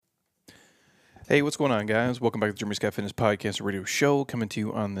Hey, what's going on, guys? Welcome back to the Jeremy Scott Fitness Podcast Radio Show, coming to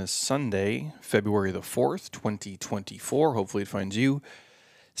you on this Sunday, February the 4th, 2024. Hopefully, it finds you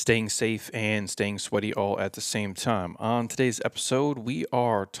staying safe and staying sweaty all at the same time. On today's episode, we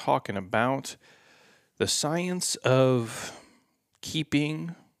are talking about the science of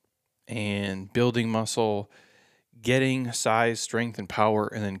keeping and building muscle, getting size, strength, and power,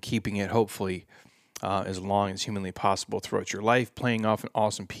 and then keeping it, hopefully, as long as humanly possible throughout your life, playing off an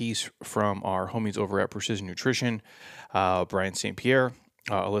awesome piece from our homies over at Precision Nutrition, Brian St. Pierre,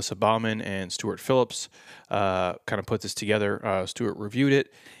 Alyssa Bauman, and Stuart Phillips kind of put this together. Stuart reviewed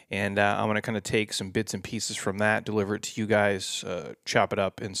it, and I'm going to kind of take some bits and pieces from that, deliver it to you guys, chop it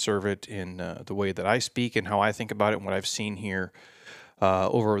up, and serve it in the way that I speak and how I think about it and what I've seen here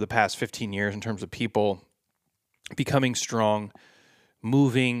over the past 15 years in terms of people becoming strong,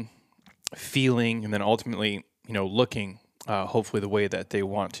 moving, feeling, and then ultimately, looking, hopefully the way that they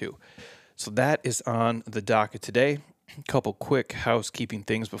want to. So that is on the docket today. A couple quick housekeeping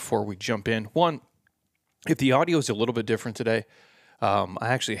things before we jump in. One, if the audio is a little bit different today, I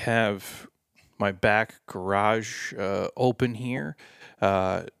actually have my back garage open here.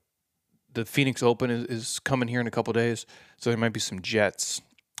 The Phoenix Open is coming here in a couple days, so there might be some jets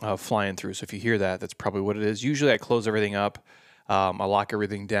flying through. So if you hear that, that's probably what it is. Usually I close everything up. I lock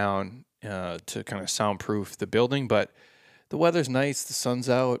everything down to kind of soundproof the building, but the weather's nice, the sun's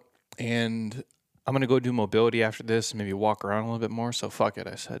out, and I'm going to go do mobility after this and maybe walk around a little bit more. So fuck it.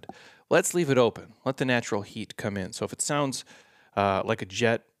 I said, let's leave it open. Let the natural heat come in. So if it sounds like a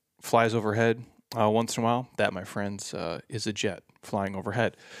jet flies overhead once in a while, that, my friends, is a jet flying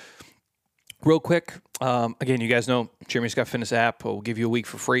overhead. Real quick, again, you guys know Jeremy Scott Fitness app will give you a week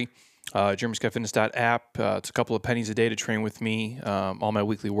for free. JeremyScottFitness.app. It's a couple of pennies a day to train with me. All my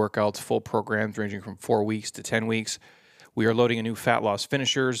weekly workouts, full programs ranging from 4 weeks to 10 weeks. We are loading a new fat loss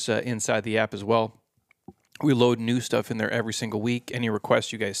finishers inside the app as well. We load new stuff in there every single week. Any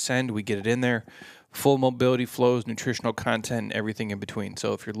requests you guys send, we get it in there. Full mobility flows, nutritional content, and everything in between.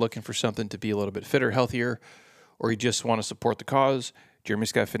 So if you're looking for something to be a little bit fitter, healthier, or you just want to support the cause,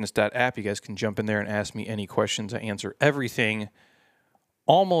 JeremyScottFitness.app. You guys can jump in there and ask me any questions. I answer everything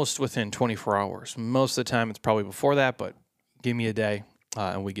almost within 24 hours. Most of the time, it's probably before that, but give me a day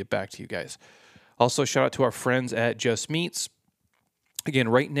and we get back to you guys. Also, shout out to our friends at Just Meats. Again,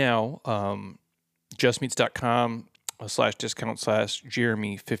 right now,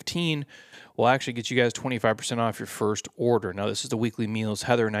 justmeats.com/discount/Jeremy15 will actually get you guys 25% off your first order. Now, this is the weekly meals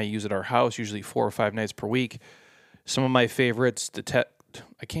Heather and I use at our house, usually 4 or 5 nights per week. Some of my favorites,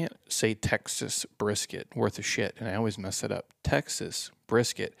 I can't say Texas brisket, worth a shit, and I always mess it up. Texas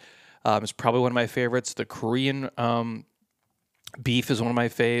brisket is probably one of my favorites. The Korean beef is one of my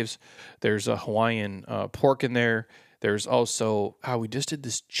faves. There's a Hawaiian pork in there. There's also, we just did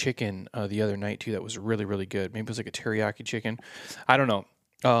this chicken the other night too that was really, really good. Maybe it was like a teriyaki chicken. I don't know.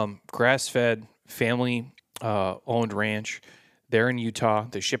 Grass-fed, family-owned ranch. They're in Utah.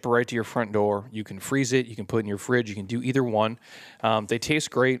 They ship it right to your front door. You can freeze it. You can put it in your fridge. You can do either one. They taste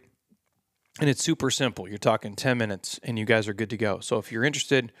great, and it's super simple. You're talking 10 minutes, and you guys are good to go. So if you're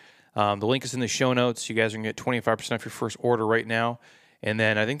interested, the link is in the show notes. You guys are going to get 25% off your first order right now. And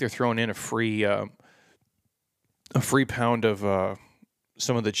then I think they're throwing in a free pound of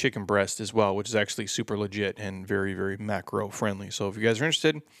some of the chicken breast as well, which is actually super legit and very, very macro-friendly. So if you guys are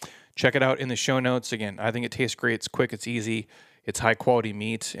interested, check it out in the show notes. Again, I think it tastes great. It's quick. It's easy. It's high-quality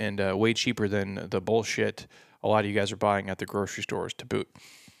meat and way cheaper than the bullshit a lot of you guys are buying at the grocery stores to boot.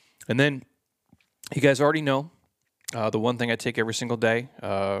 And then you guys already know the one thing I take every single day,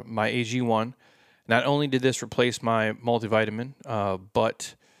 my AG1. Not only did this replace my multivitamin,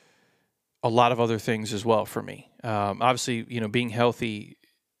 but a lot of other things as well for me. Obviously, being healthy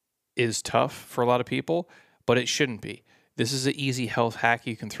is tough for a lot of people, but it shouldn't be. This is an easy health hack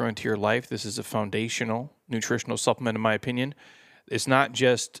you can throw into your life. This is a foundational nutritional supplement, in my opinion. It's not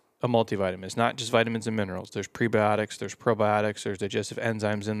just a multivitamin. It's not just vitamins and minerals. There's prebiotics, there's probiotics, there's digestive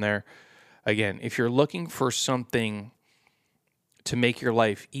enzymes in there. Again, if you're looking for something to make your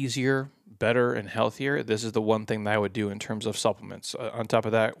life easier, better, and healthier, this is the one thing that I would do in terms of supplements. On top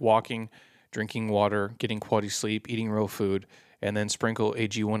of that, walking, drinking water, getting quality sleep, eating real food, and then sprinkle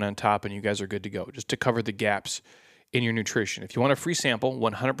AG1 on top, and you guys are good to go, just to cover the gaps in your nutrition. If you want a free sample,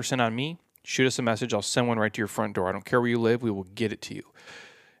 100% on me, shoot us a message. I'll send one right to your front door. I don't care where you live. We will get it to you.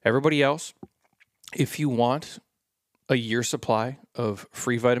 Everybody else, if you want a year supply of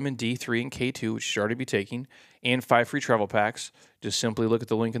free vitamin D3 and K2, which you should already be taking, and 5 free travel packs, just simply look at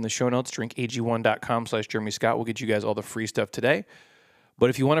the link in the show notes, drinkag1.com/Jeremy Scott. We'll get you guys all the free stuff today. But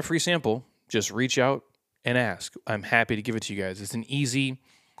if you want a free sample, just reach out and ask. I'm happy to give it to you guys. It's an easy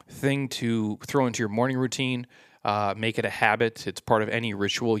thing to throw into your morning routine. Make it a habit. It's part of any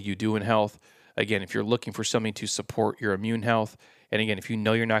ritual you do in health. Again, if you're looking for something to support your immune health, and again, if you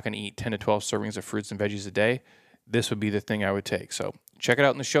know you're not going to eat 10 to 12 servings of fruits and veggies a day, this would be the thing I would take. So check it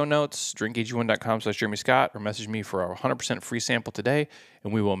out in the show notes, drinkag1.com/Jeremy Scott, or message me for a 100% free sample today,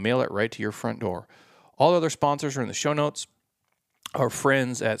 and we will mail it right to your front door. All other sponsors are in the show notes. Our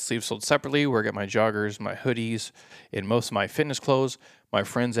friends at Sleep Sold Separately, where I get my joggers, my hoodies, and most of my fitness clothes. My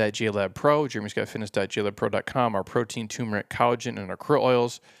friends at JLab Pro, jeremyscottfitness.jlabpro.com, our protein, turmeric, collagen, and our krill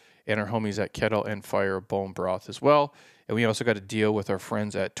oils, and our homies at Kettle and Fire Bone Broth as well. And we also got a deal with our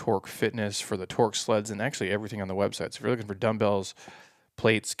friends at Torque Fitness for the Torque sleds and actually everything on the website. So if you're looking for dumbbells,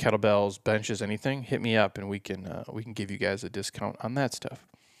 plates, kettlebells, benches, anything, hit me up and we can give you guys a discount on that stuff.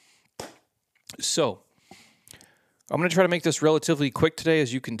 So I'm going to try to make this relatively quick today.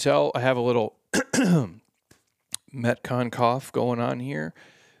 As you can tell, I have a little Metcon cough going on here.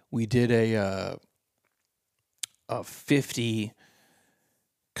 We did a 50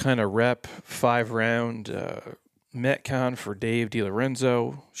 kind of rep 5-round Metcon for Dave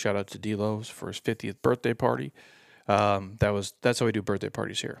DiLorenzo. Shout out to D-Lo's for his 50th birthday party. That's how we do birthday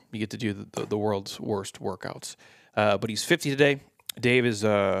parties here. You get to do the world's worst workouts. But he's 50 today. Dave is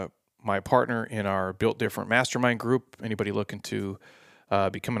my partner in our Built Different mastermind group. Anybody looking to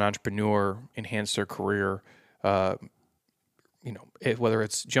become an entrepreneur, enhance their career, whether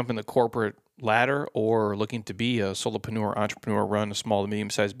it's jumping the corporate ladder or looking to be a solopreneur, entrepreneur, run a small to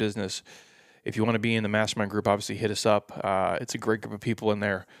medium-sized business. If you want to be in the mastermind group, obviously hit us up. It's a great group of people in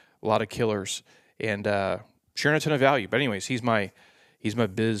there, a lot of killers, and sharing a ton of value. But anyways, he's my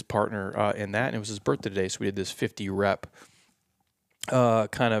biz partner in that, and it was his birthday today, so we did this 50 rep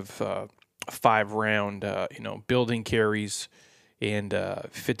 5-round building carries and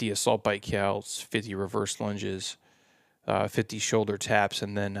 50 assault bike cows, 50 reverse lunges, 50 shoulder taps,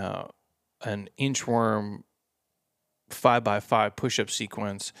 and then an inchworm 5x5 push-up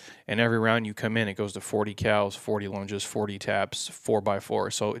sequence. And every round you come in, it goes to 40 cows, 40 lunges, 40 taps,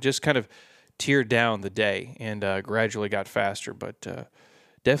 4x4. So it just kind of tiered down the day and gradually got faster, but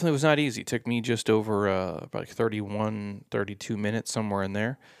definitely was not easy. It took me just over like 31, 32 minutes, somewhere in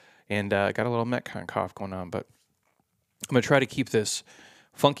there, and got a little Metcon cough going on. But I'm going to try to keep this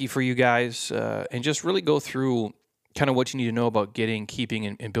funky for you guys and just really go through kind of what you need to know about keeping,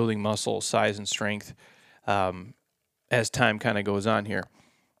 and building muscle size and strength as time kind of goes on here.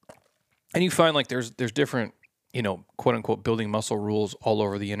 And you find like there's different, quote unquote, building muscle rules all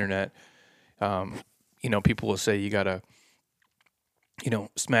over the internet. People will say you got to,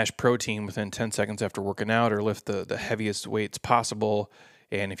 smash protein within 10 seconds after working out, or lift the heaviest weights possible.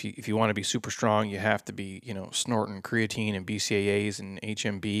 And if you want to be super strong, you have to be, snorting creatine and BCAAs and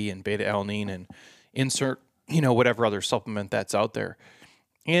HMB and beta alanine and insert, whatever other supplement that's out there.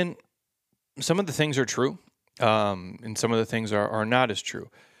 And some of the things are true, and some of the things are not as true.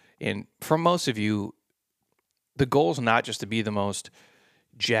 And for most of you, the goal is not just to be the most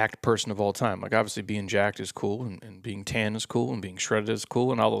jacked person of all time. Like, obviously being jacked is cool, and being tan is cool, and being shredded is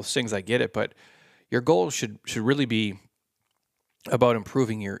cool, and all those things, I get it. But your goal should really be about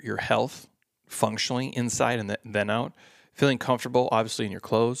improving your health functionally inside and then out, feeling comfortable, obviously, in your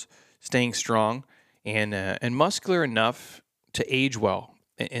clothes, staying strong, and muscular enough to age well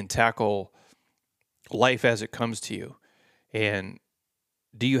and tackle life as it comes to you. And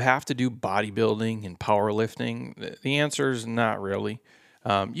do you have to do bodybuilding and powerlifting? The answer is not really.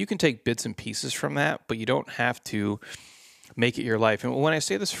 You can take bits and pieces from that, but you don't have to make it your life. And when I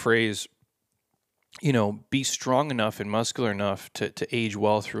say this phrase, be strong enough and muscular enough to age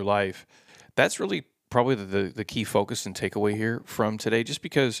well through life, that's really probably the key focus and takeaway here from today, just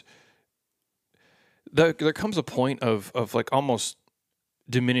because there comes a point of like almost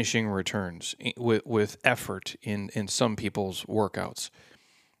diminishing returns with effort in some people's workouts.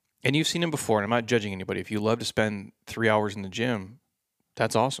 And you've seen them before, and I'm not judging anybody. If you love to spend 3 hours in the gym,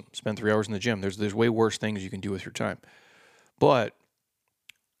 that's awesome. Spend 3 hours in the gym. There's way worse things you can do with your time. But,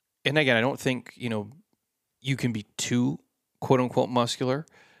 and again, I don't think, you can be too, quote unquote, muscular.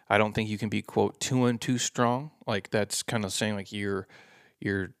 I don't think you can be, quote, too strong. Like, that's kind of saying like you're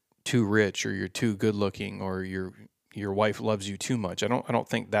too rich, or you're too good looking, or your wife loves you too much. I don't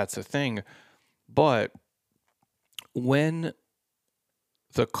think that's a thing. But when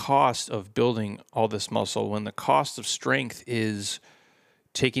the cost of building all this muscle, when the cost of strength is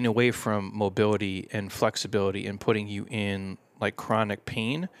taking away from mobility and flexibility and putting you in like chronic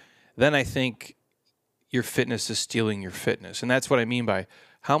pain, then I think your fitness is stealing your fitness. And that's what I mean by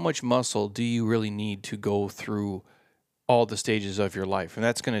how much muscle do you really need to go through all the stages of your life? And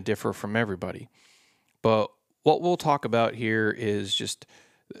that's going to differ from everybody. But what we'll talk about here is just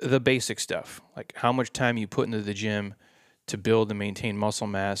the basic stuff, like how much time you put into the gym to build and maintain muscle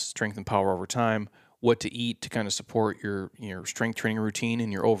mass, strength, and power over time, what to eat to kind of support your strength training routine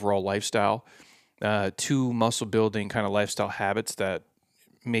and your overall lifestyle, two muscle building kind of lifestyle habits that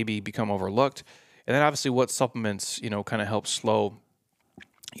maybe become overlooked, and then obviously what supplements kind of help slow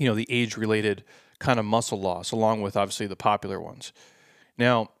the age related kind of muscle loss, along with obviously the popular ones.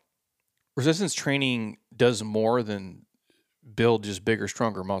 Now, resistance training does more than build just bigger,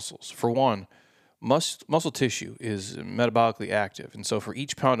 stronger muscles. For one, muscle tissue is metabolically active, and so for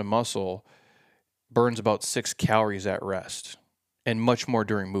each pound of muscle, burns about 6 calories at rest, and much more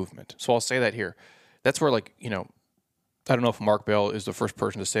during movement. So I'll say that here. That's where, like, I don't know if Mark Bell is the first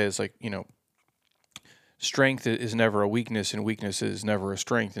person to say it's like, strength is never a weakness, and weakness is never a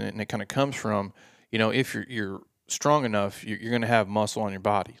strength, and it kind of comes from, if you're strong enough, you're going to have muscle on your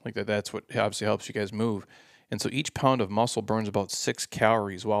body. Like that's what obviously helps you guys move. And so each pound of muscle burns about 6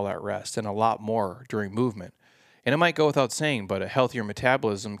 calories while at rest, and a lot more during movement. And it might go without saying, but a healthier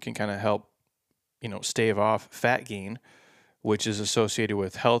metabolism can kind of help, stave off fat gain, which is associated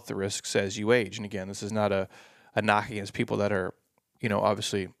with health risks as you age. And again, this is not a knock against people that are,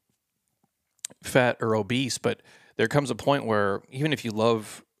 obviously fat or obese, but there comes a point where even if you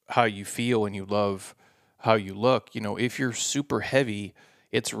love how you feel and you love how you look, if you're super heavy,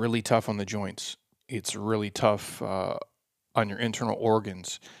 it's really tough on the joints. It's really tough on your internal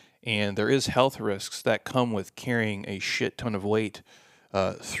organs. And there is health risks that come with carrying a shit ton of weight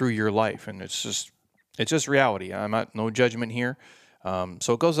through your life. And it's just reality. I'm not, no judgment here.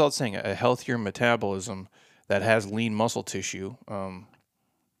 So it goes without saying, a healthier metabolism that has lean muscle tissue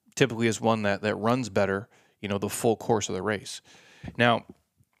typically is one that runs better, the full course of the race. Now,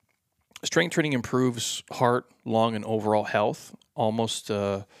 strength training improves heart, lung, and overall health almost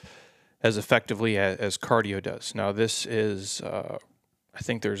as effectively as cardio does. Now, this is, I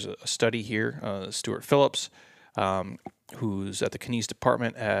think there's a study here, Stuart Phillips, who's at the Kines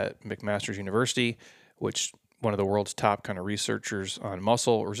department at McMaster's University, which one of the world's top kind of researchers on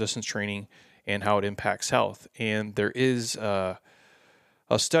muscle resistance training and how it impacts health. And there is a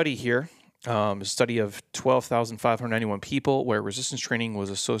study here, a study of 12,591 people where resistance training was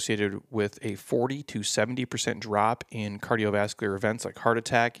associated with a 40 to 70% drop in cardiovascular events like heart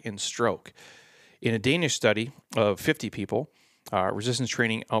attack and stroke. In a Danish study of 50 people, resistance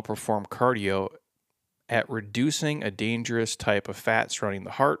training outperformed cardio at reducing a dangerous type of fat surrounding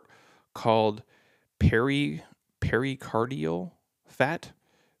the heart called pericardial fat.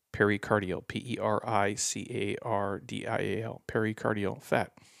 Pericardial, P-E-R-I-C-A-R-D-I-A-L, pericardial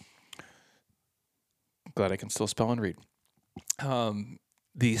fat. Glad I can still spell and read.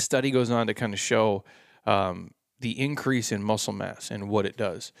 The study goes on to kind of show the increase in muscle mass and what it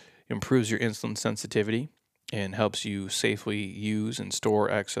does. It improves your insulin sensitivity and helps you safely use and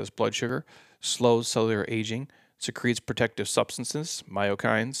store excess blood sugar, slows cellular aging, secretes protective substances,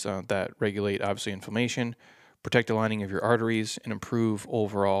 myokines, that regulate, obviously, inflammation, protect the lining of your arteries, and improve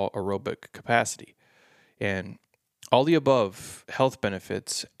overall aerobic capacity. And all the above health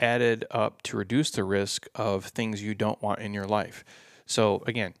benefits added up to reduce the risk of things you don't want in your life. So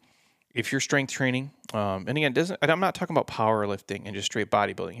again, if you're strength training, and again, I'm not talking about powerlifting and just straight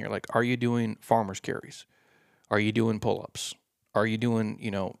bodybuilding here. Like, are you doing farmer's carries? Are you doing pull-ups? Are you doing,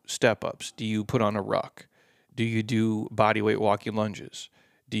 step-ups? Do you put on a ruck? Do you do body weight walking lunges?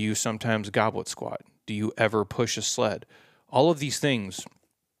 Do you sometimes goblet squat? Do you ever push a sled? All of these things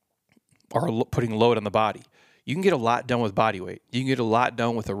are putting load on the body. You can get a lot done with body weight. You can get a lot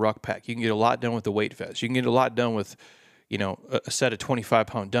done with a ruck pack. You can get a lot done with the weight vest. You can get a lot done with, a set of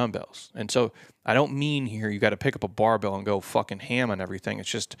 25-pound dumbbells. And so I don't mean here you got to pick up a barbell and go fucking ham on everything. It's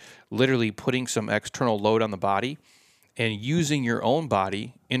just literally putting some external load on the body and using your own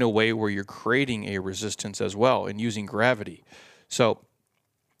body in a way where you're creating a resistance as well and using gravity. So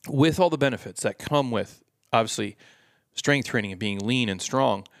with all the benefits that come with, obviously, strength training and being lean and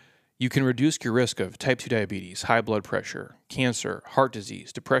strong, you can reduce your risk of type 2 diabetes, high blood pressure, cancer, heart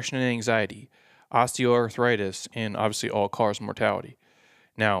disease, depression and anxiety, osteoarthritis, and obviously all-cause mortality.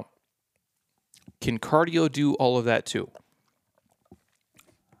 Now, can cardio do all of that too?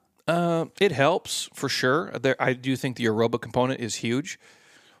 It helps for sure. I do think the aerobic component is huge,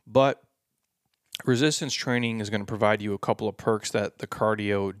 but resistance training is going to provide you a couple of perks that the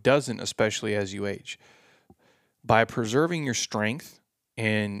cardio doesn't, especially as you age. By preserving your strength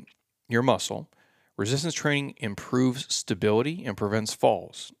and your muscle, resistance training improves stability and prevents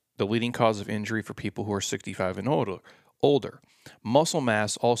falls, the leading cause of injury for people who are 65 and older. Muscle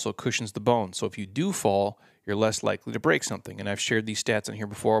mass also cushions the bone, so if you do fall, you're less likely to break something. And I've shared these stats in here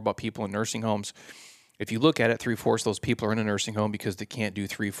before about people in nursing homes If you look at it, 3/4 of those people are in a nursing home because they can't do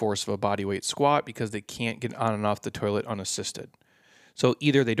 3/4 of a body weight squat because they can't get on and off the toilet unassisted. So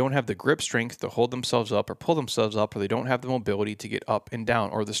either they don't have the grip strength to hold themselves up or pull themselves up, or they don't have the mobility to get up and down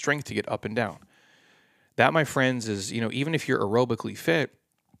or the strength to get up and down. That, my friends, is, even if you're aerobically fit,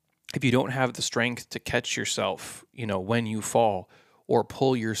 if you don't have the strength to catch yourself, when you fall or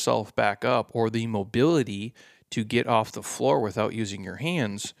pull yourself back up, or the mobility to get off the floor without using your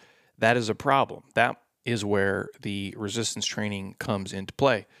hands, that is a problem. That is where the resistance training comes into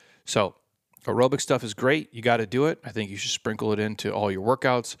play. So aerobic stuff is great. You got to do it. I think you should sprinkle it into all your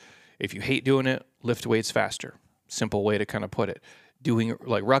workouts. If you hate doing it, lift weights faster. Simple way to kind of put it. Doing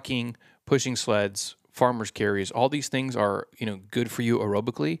like rucking, pushing sleds, farmer's carries, all these things are, good for you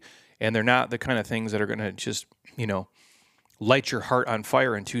aerobically. And they're not the kind of things that are going to just, light your heart on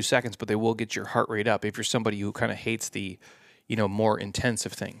fire in 2 seconds, but they will get your heart rate up if you're somebody who kind of hates the, more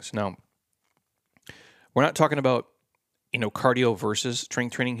intensive things. Now, we're not talking about, cardio versus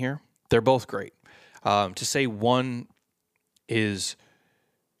strength training here. They're both great. To say one is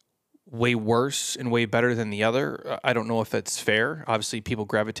way worse and way better than the other, I don't know if that's fair. Obviously, people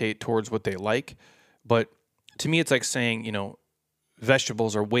gravitate towards what they like. But to me, it's like saying,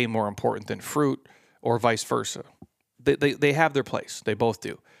 vegetables are way more important than fruit, or vice versa. They have their place. They both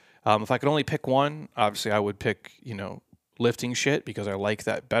do. If I could only pick one, obviously I would pick, lifting shit because I like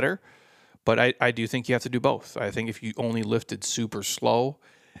that better. But I do think you have to do both. I think if you only lifted super slow,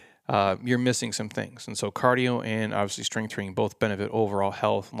 you're missing some things. And so cardio and obviously strength training both benefit overall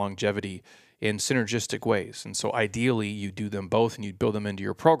health, longevity in synergistic ways. And so ideally you do them both and you build them into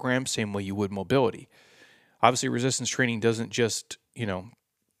your program, same way you would mobility. Obviously resistance training doesn't just,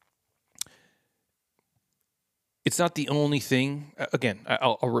 it's not the only thing. Again,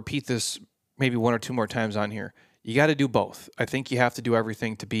 I'll repeat this maybe one or two more times on here. You got to do both. I think you have to do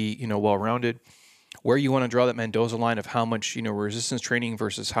everything to be, well-rounded. Where you want to draw that Mendoza line of how much, resistance training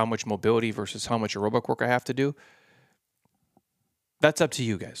versus how much mobility versus how much aerobic work I have to do, that's up to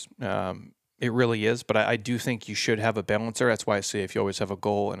you guys. It really is, but I do think you should have a balancer. That's why I say if you always have a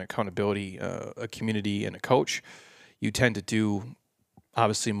goal and accountability, a community and a coach, you tend to do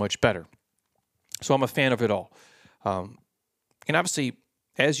obviously much better. So I'm a fan of it all. And obviously,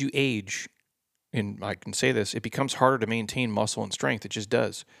 as you age, and I can say this, it becomes harder to maintain muscle and strength. It just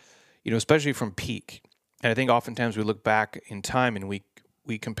does, especially from peak. And I think oftentimes we look back in time and we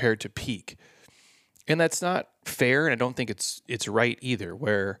compare to peak. And that's not fair, and I don't think it's right either,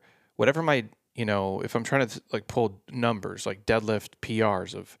 where whatever my, if I'm trying to pull numbers like deadlift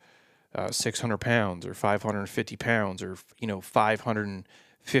PRs of 600 pounds or 550 pounds or,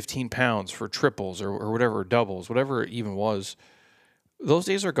 515 pounds for triples or whatever, doubles, whatever it even was, those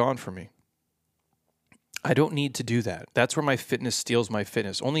days are gone for me. I don't need to do that. That's where my fitness steals my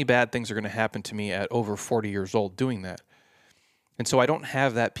fitness. Only bad things are going to happen to me at over 40 years old doing that. And so I don't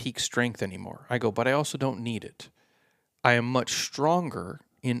have that peak strength anymore. I go, but I also don't need it. I am much stronger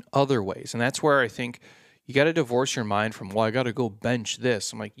in other ways. And that's where I think you got to divorce your mind from, well, I got to go bench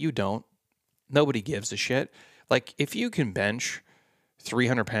this. I'm like, you don't. Nobody gives a shit. Like, if you can bench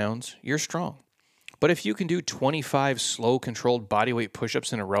 300 pounds, you're strong. But if you can do 25 slow controlled bodyweight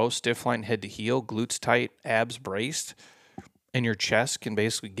push-ups in a row, stiff line head to heel, glutes tight, abs braced, and your chest can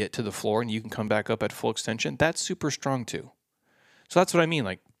basically get to the floor and you can come back up at full extension, that's super strong too. So that's what I mean.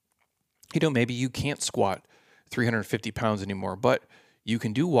 Like, maybe you can't squat 350 pounds anymore, but you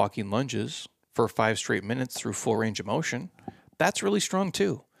can do walking lunges for 5 straight minutes through full range of motion. That's really strong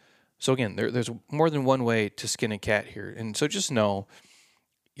too. So again, there's more than one way to skin a cat here. And so just know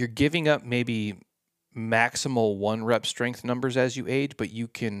you're giving up maybe maximal 1 rep strength numbers as you age, but you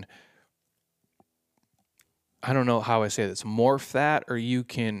can, I don't know how I say this, morph that, or you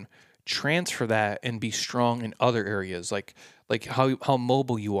can transfer that and be strong in other areas, like how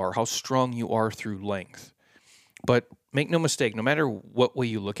mobile you are, how strong you are through length. But make no mistake, no matter what way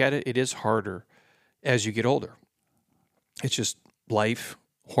you look at it, it is harder as you get older. It's just life,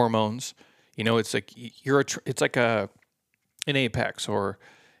 hormones. It's like it's like an apex, or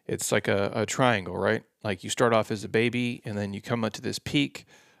it's like a triangle, right? Like you start off as a baby and then you come up to this peak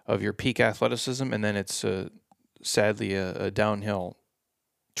of your peak athleticism, and then it's sadly a downhill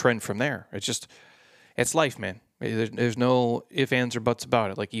trend from there. It's life, man. There's no ifs, ands, or buts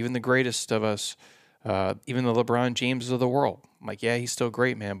about it. Like even the greatest of us, even the LeBron Jameses of the world, I'm like, yeah, he's still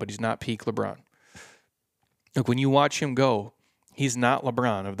great, man, but he's not peak LeBron. Like when you watch him go, he's not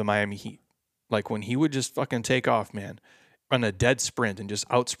LeBron of the Miami Heat. Like when he would just fucking take off, man, on a dead sprint and just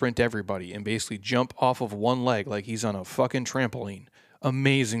out sprint everybody and basically jump off of one leg like he's on a fucking trampoline.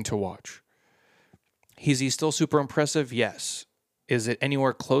 Amazing to watch. Is he still super impressive? Yes. Is it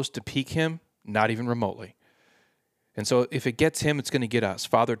anywhere close to peak him? not even remotely. And so if it gets him, it's going to get us.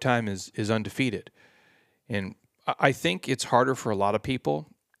 Father Time is undefeated. And I think it's harder for a lot of people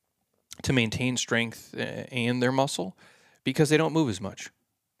to maintain strength and their muscle because they don't move as much.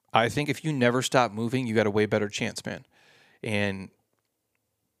 I think if you never stop moving, you got a way better chance, man. And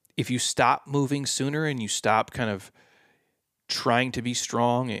if you stop moving sooner and you stop kind of trying to be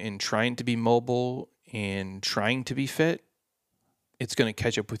strong and trying to be mobile and trying to be fit, it's going to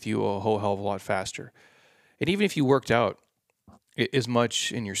catch up with you a whole hell of a lot faster. And even if you worked out as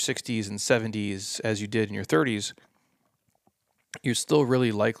much in your 60s and 70s as you did in your 30s, you're still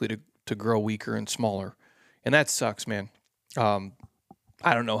really likely to grow weaker and smaller. And that sucks, man.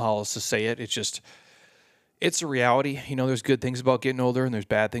 I don't know how else to say it. It's a reality. You know, there's good things about getting older and there's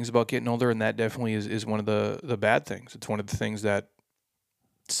bad things about getting older. And that definitely is one of the bad things. It's one of the things that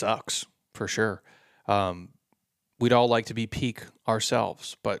sucks for sure. We'd all like to be peak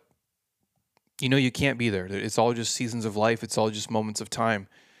ourselves, but you know, you can't be there. It's all just seasons of life. It's all just moments of time.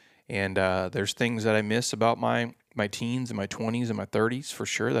 And there's things that I miss about my teens and my 20s and my 30s for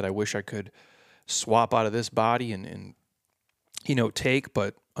sure that I wish I could swap out of this body and you know, take,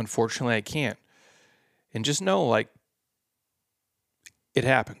 but unfortunately I can't. And just know, like, it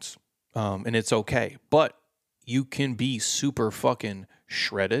happens. And it's okay. But you can be super fucking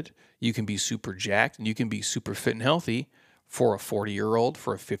shredded. You can be super jacked and you can be super fit and healthy for a 40-year-old,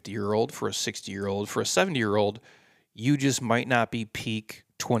 for a 50-year-old, for a 60-year-old, for a 70-year-old. You just might not be peak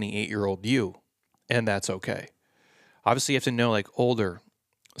 28-year-old you. And that's okay. Obviously, you have to know, like, older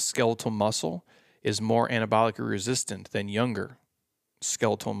skeletal muscle is more anabolically resistant than younger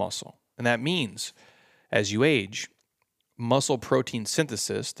skeletal muscle. And that means as you age, muscle protein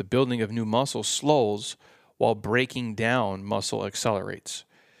synthesis, the building of new muscle, slows while breaking down muscle accelerates.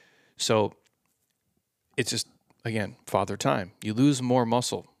 So it's just, again, father time. You lose more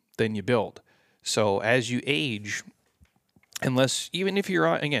muscle than you build. So as you age, even if you're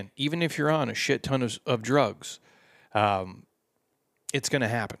on a shit ton of drugs, it's going to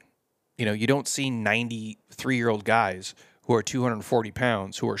happen. You know, you don't see 93-year-old guys who are 240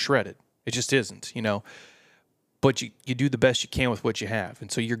 pounds who are shredded. It just isn't, you know. But you do the best you can with what you have.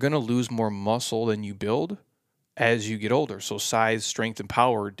 And so you're going to lose more muscle than you build as you get older. So size, strength, and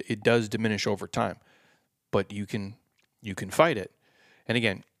power, it does diminish over time. But you can fight it. And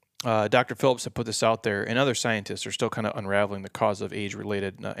again, Dr. Phillips had put this out there, and other scientists are still kind of unraveling the cause of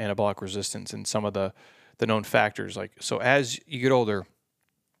age-related anabolic resistance and some of the known factors. Like, so as you get older,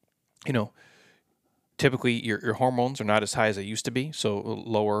 you know, typically your hormones are not as high as they used to be, so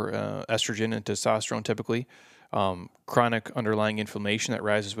lower estrogen and testosterone typically. Chronic underlying inflammation that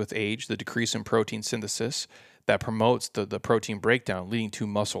rises with age, the decrease in protein synthesis that promotes the protein breakdown, leading to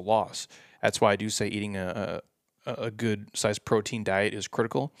muscle loss. That's why I do say eating a good sized protein diet is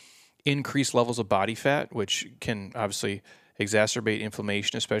critical. Increased levels of body fat, which can obviously exacerbate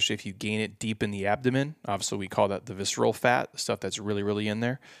inflammation, especially if you gain it deep in the abdomen. Obviously, we call that the visceral fat, the stuff that's really, really in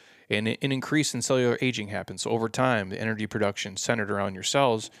there. And an increase in cellular aging happens. So over time, the energy production centered around your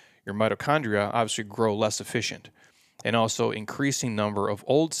cells, your mitochondria, obviously grow less efficient. And also increasing number of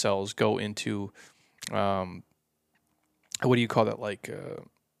old cells go into, what do you call that? Like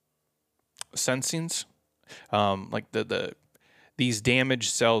sensings? Like these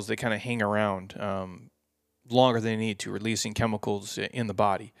damaged cells, they kind of hang around longer than they need to, releasing chemicals in the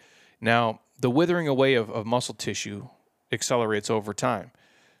body. Now, the withering away of muscle tissue accelerates over time.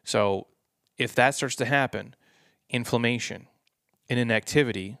 So if that starts to happen, inflammation and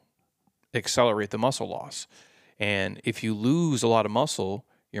inactivity accelerate the muscle loss. And if you lose a lot of muscle,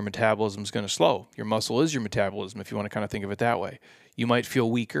 your metabolism is going to slow. Your muscle is your metabolism, if you want to kind of think of it that way. You might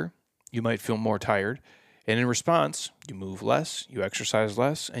feel weaker. You might feel more tired. And in response, you move less, you exercise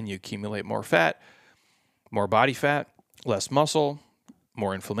less, and you accumulate more fat, more body fat, less muscle,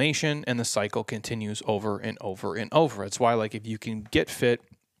 more inflammation, and the cycle continues over and over and over. That's why, like, if you can get fit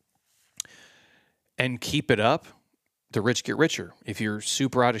and keep it up, the rich get richer. If you're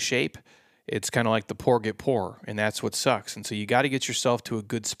super out of shape, it's kind of like the poor get poorer, and that's what sucks. And so you got to get yourself to a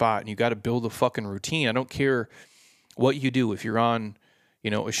good spot, and you got to build a fucking routine. I don't care what you do. If you're on,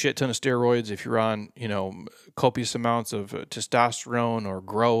 you know, a shit ton of steroids, if you're on, you know, copious amounts of testosterone or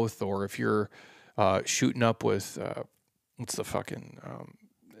growth, or if you're shooting up with, what's the fucking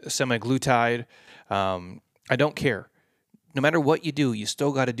semaglutide, I don't care. No matter what you do, you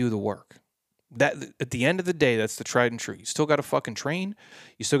still got to do the work. That at the end of the day, that's the tried and true. You still got to fucking train.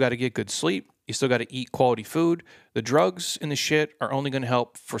 You still got to get good sleep. You still got to eat quality food. The drugs and the shit are only going to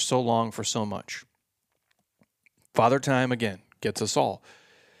help for so long, for so much. Father time, again, gets us all.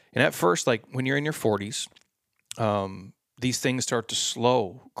 And at first, like when you're in your 40s, these things start to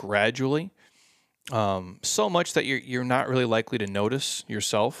slow gradually. so much that you're not really likely to notice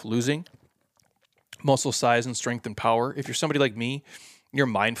yourself losing muscle size and strength and power. If you're somebody like me, you're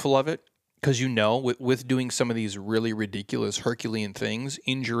mindful of it because you know with doing some of these really ridiculous Herculean things,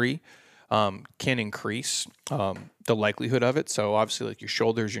 injury can increase the likelihood of it. So obviously, like your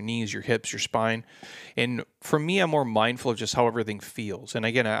shoulders, your knees, your hips, your spine. And for me, I'm more mindful of just how everything feels. And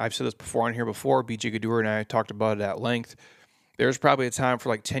again, I've said this before on here before. BJ Gaddour and I talked about it at length. There's probably a time for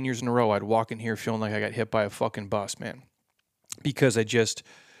like 10 years in a row I'd walk in here feeling like I got hit by a fucking bus, man, because I just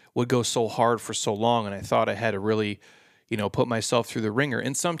would go so hard for so long, and I thought I had to really, put myself through the ringer.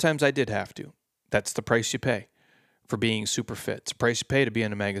 And sometimes I did have to. That's the price you pay for being super fit. It's a price you pay to be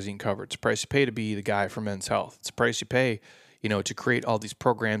on a magazine cover. It's a price you pay to be the guy for Men's Health. It's a price you pay, to create all these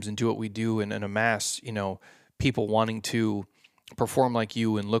programs and do what we do and amass, people wanting to perform like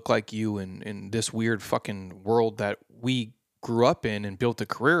you and look like you in this weird fucking world that we grew up in and built a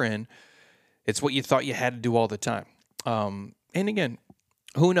career in. It's what you thought you had to do all the time. And again,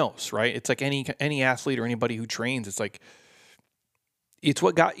 who knows, right? It's like any athlete or anybody who trains. It's like it's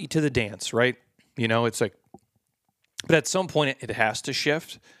what got you to the dance, right? It's like, but at some point it has to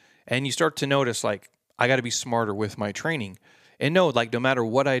shift, and you start to notice like I got to be smarter with my training, and no matter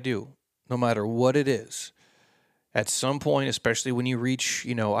what I do, no matter what it is, at some point, especially when you reach,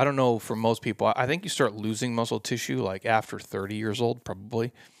 I don't know, for most people, I think you start losing muscle tissue like after 30 years old,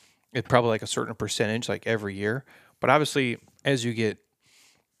 probably. It's probably like a certain percentage, like every year. But obviously, as you get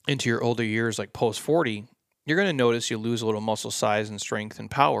into your older years, like post 40, you're going to notice you lose a little muscle size and strength and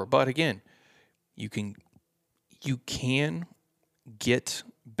power. But again, you can get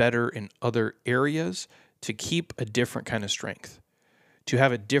better in other areas to keep a different kind of strength, to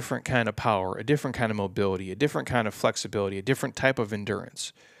have a different kind of power, a different kind of mobility, a different kind of flexibility, a different type of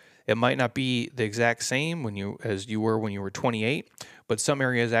endurance. It might not be the exact same as you were when you were 28, but some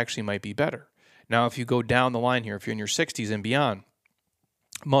areas actually might be better. Now, if you go down the line here, if you're in your 60s and beyond,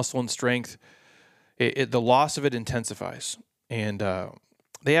 muscle and strength, the loss of it intensifies. And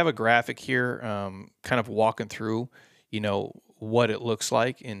they have a graphic here kind of walking through, what it looks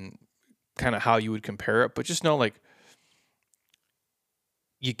like and kind of how you would compare it. But just know, like,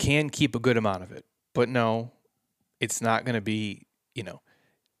 you can keep a good amount of it. But no, it's not going to be,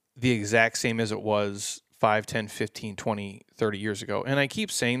 the exact same as it was 5, 10, 15, 20, 30 years ago. And I keep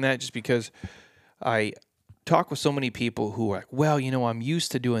saying that just because I talk with so many people who are like, well, I'm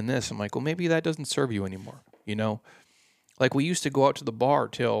used to doing this. I'm like, well, maybe that doesn't serve you anymore. Like we used to go out to the bar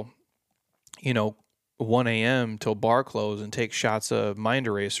till, 1 a.m. till bar close and take shots of mind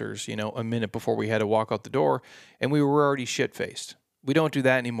erasers, a minute before we had to walk out the door, and we were already shit-faced. We don't do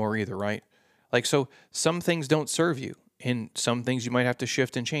that anymore either, right? Like, so some things don't serve you, and some things you might have to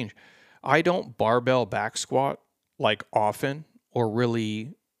shift and change. I don't barbell back squat like often or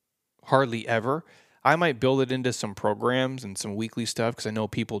really hardly ever. I might build it into some programs and some weekly stuff because I know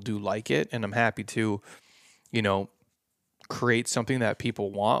people do like it, and I'm happy to, create something that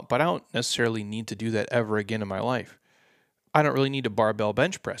people want, but I don't necessarily need to do that ever again in my life. I don't really need to barbell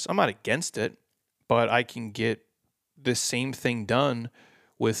bench press. I'm not against it, but I can get the same thing done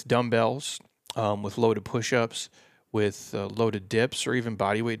with dumbbells, with loaded push-ups, with loaded dips, or even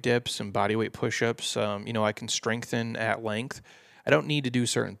bodyweight dips and bodyweight push-ups. I can strengthen at length. I don't need to do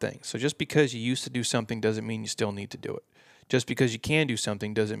certain things. So just because you used to do something doesn't mean you still need to do it. Just because you can do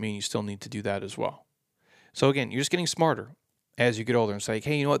something doesn't mean you still need to do that as well. So again, you're just getting smarter as you get older and say,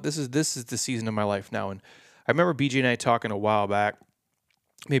 hey, you know what? This is the season of my life now. And I remember BJ and I talking a while back,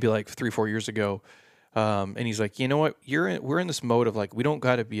 maybe like 3-4 years ago. And he's like, you know what? We're in this mode of like, we don't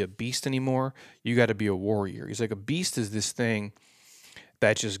got to be a beast anymore. You got to be a warrior. He's like, a beast is this thing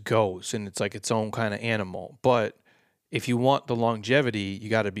that just goes and it's like its own kind of animal. But if you want the longevity, you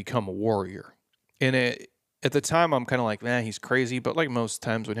got to become a warrior. And at the time, I'm kind of like, man, he's crazy. But like most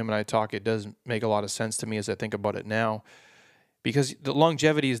times when him and I talk, it does make a lot of sense to me as I think about it now. Because the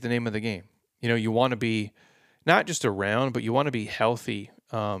longevity is the name of the game. You want to be not just around, but you want to be healthy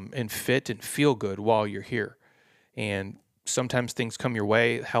and fit and feel good while you're here. And sometimes things come your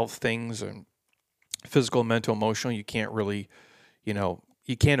way, health things and physical, mental, emotional, you can't really,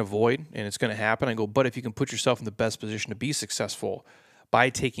 you can't avoid, and it's going to happen. I go, but if you can put yourself in the best position to be successful by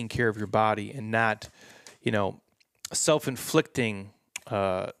taking care of your body and not, self-inflicting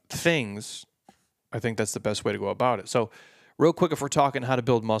things, I think that's the best way to go about it. So real quick, if we're talking how to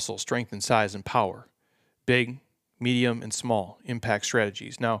build muscle, strength, and size and power, big, medium, and small impact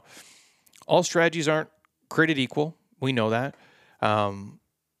strategies. Now, all strategies aren't created equal. We know that.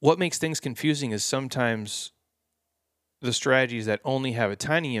 What makes things confusing is sometimes the strategies that only have a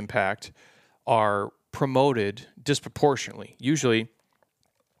tiny impact are promoted disproportionately. Usually,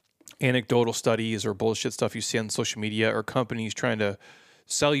 anecdotal studies or bullshit stuff you see on social media or companies trying to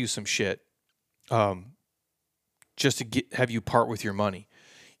sell you some shit just to have you part with your money.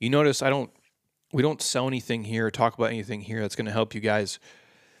 You notice we don't sell anything here or talk about anything here that's going to help you guys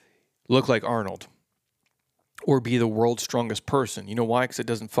look like Arnold or be the world's strongest person. You know why? Because it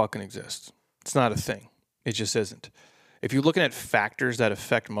doesn't fucking exist. It's not a thing. It just isn't. If you're looking at factors that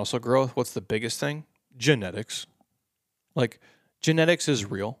affect muscle growth, what's the biggest thing? Genetics. Like, genetics is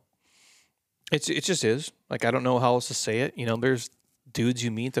real. It just is. Like, I don't know how else to say it. You know, there's dudes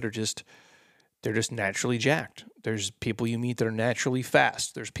you meet that are they're just naturally jacked. There's people you meet that are naturally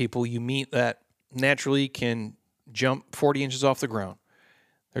fast. There's people you meet that naturally can jump 40 inches off the ground.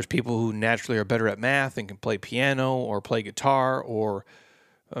 There's people who naturally are better at math and can play piano or play guitar or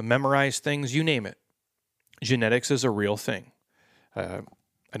memorize things, you name it. Genetics is a real thing. I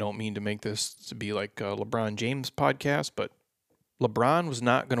don't mean to make this to be like a LeBron James podcast, but LeBron was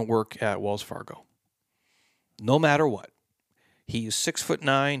not going to work at Wells Fargo. No matter what. He's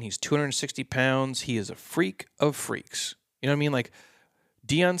 6'9", he's 260 pounds, he is a freak of freaks. You know what I mean? Like,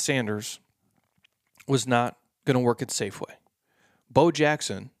 Deion Sanders was not going to work at Safeway. Bo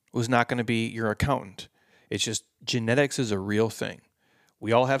Jackson was not going to be your accountant. It's just genetics is a real thing.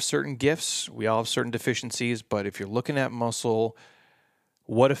 We all have certain gifts, we all have certain deficiencies, but if you're looking at muscle,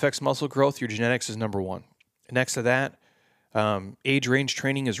 what affects muscle growth? Your genetics is number one. Next to that, age range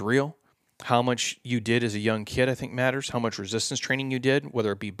training is real. How much you did as a young kid, I think, matters. How much resistance training you did,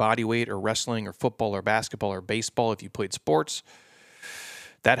 whether it be body weight or wrestling or football or basketball or baseball if you played sports.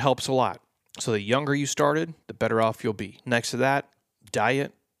 That helps a lot. So the younger you started, the better off you'll be. Next to that,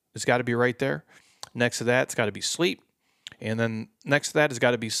 diet has got to be right there. Next to that, it's got to be sleep. And then next to that has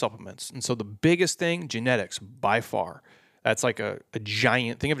got to be supplements. And so the biggest thing, genetics, by far. That's like a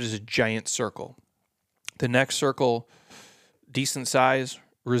giant, think of it as a giant circle. The next circle, decent size,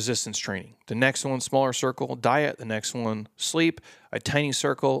 resistance training. The next one, smaller circle, diet. The next one, sleep. A tiny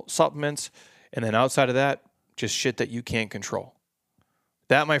circle, supplements. And then outside of that, just shit that you can't control.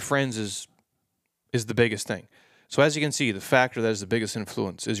 That, my friends, is the biggest thing. So as you can see, the factor that is the biggest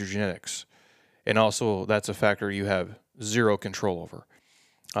influence is your genetics. And also, that's a factor you have zero control over.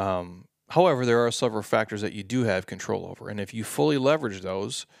 However, there are several factors that you do have control over. And if you fully leverage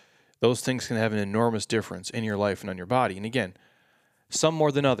those things can have an enormous difference in your life and on your body. And again, some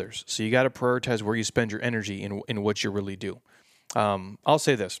more than others. So you got to prioritize where you spend your energy in what you really do. I'll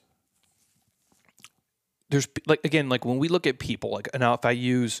say this. There's like when we look at people, like now if I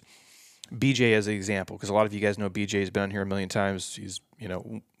use BJ as an example, because a lot of you guys know BJ has been on here a million times. He's,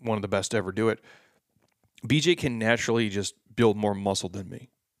 one of the best to ever do it. BJ can naturally just build more muscle than me.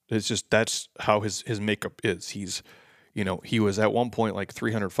 It's just, that's how his makeup is. He's, he was at one point like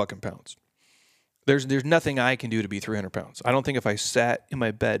 300 fucking pounds. There's nothing I can do to be 300 pounds. I don't think if I sat in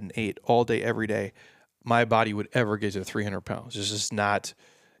my bed and ate all day, every day, my body would ever get to 300 pounds. It's just not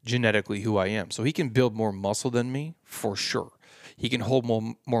genetically who I am. So he can build more muscle than me, for sure. He can hold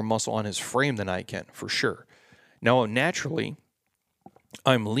more muscle on his frame than I can, for sure. Now, naturally,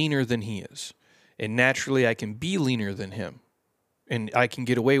 I'm leaner than he is. And naturally, I can be leaner than him. And I can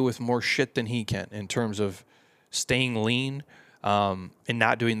get away with more shit than he can in terms of staying lean and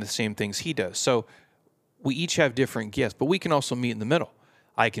not doing the same things he does. So we each have different gifts, but we can also meet in the middle.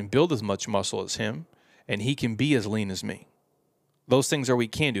 I can build as much muscle as him, and he can be as lean as me. Those things are what we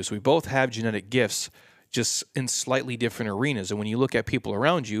can do. So we both have genetic gifts, just in slightly different arenas. And when you look at people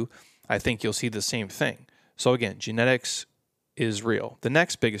around you, I think you'll see the same thing. So again, genetics is real. The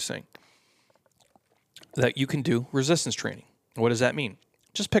next biggest thing that you can do, resistance training. What does that mean?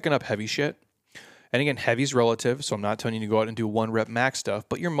 Just picking up heavy shit. And again, heavy is relative, so I'm not telling you to go out and do 1 rep max stuff,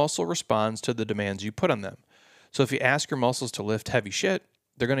 but your muscle responds to the demands you put on them. So if you ask your muscles to lift heavy shit,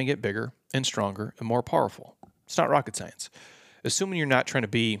 they're going to get bigger and stronger and more powerful. It's not rocket science. Assuming you're not trying to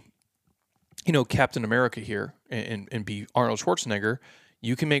be, Captain America here and be Arnold Schwarzenegger,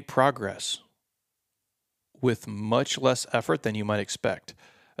 you can make progress with much less effort than you might expect,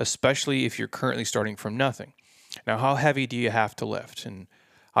 especially if you're currently starting from nothing. Now, how heavy do you have to lift? And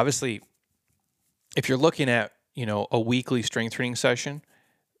obviously, if you're looking at, a weekly strength training session,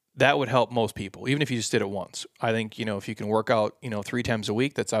 that would help most people, even if you just did it once. I think, if you can work out, 3 times a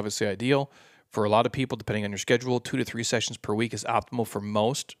week, that's obviously ideal. For a lot of people, depending on your schedule, 2 to 3 sessions per week is optimal for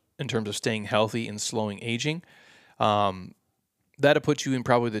most in terms of staying healthy and slowing aging. That'll put you in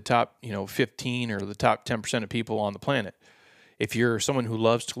probably the top, 15 or the top 10% of people on the planet. If you're someone who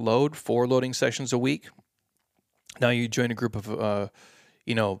loves to load 4 loading sessions a week, now you join a group of,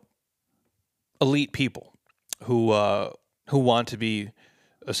 elite people who want to be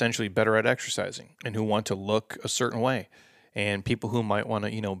essentially better at exercising and who want to look a certain way. and people who might want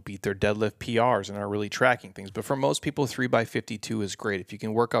to, beat their deadlift PRs and are really tracking things. But for most people, 3x52 is great. If you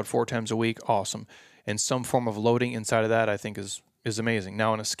can work out 4 times a week, awesome. And some form of loading inside of that, I think is amazing.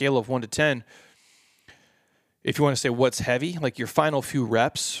 Now, on a scale of 1 to 10, if you want to say what's heavy, like your final few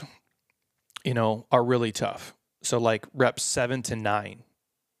reps, are really tough. So like reps 7 to 9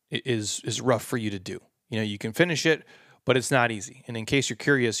 is rough for you to do. You can finish it, but it's not easy. And in case you're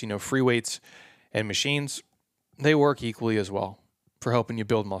curious, free weights and machines, they work equally as well for helping you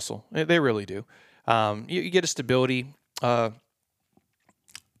build muscle. They really do. You get a stability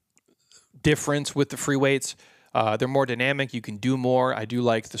difference with the free weights. They're more dynamic. You can do more. I do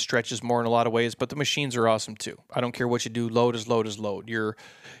like the stretches more in a lot of ways, but the machines are awesome too. I don't care what you do. Load is load is load. Your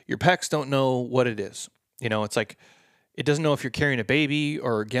pecs don't know what it is. It's like it doesn't know if you're carrying a baby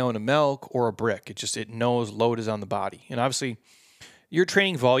or a gallon of milk or a brick. It knows load is on the body. And obviously, your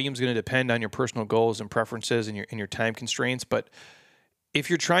training volume is going to depend on your personal goals and preferences and your time constraints. But if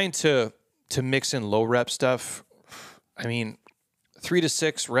you're trying to mix in low rep stuff, 3 to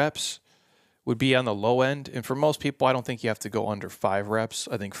 6 reps would be on the low end. And for most people, I don't think you have to go under 5 reps.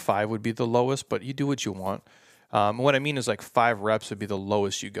 I think 5 would be the lowest, but you do what you want. What I mean is like 5 reps would be the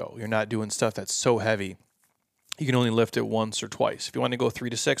lowest you go. You're not doing stuff that's so heavy you can only lift it once or twice. If you want to go 3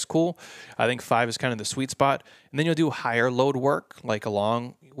 to 6, cool. I think 5 is kind of the sweet spot. And then you'll do higher load work, like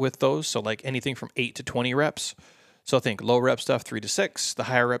along with those. So like anything from 8 to 20 reps. So I think low rep stuff, 3 to 6. The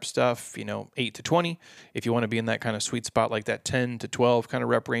higher rep stuff, 8 to 20. If you want to be in that kind of sweet spot, like that 10 to 12 kind of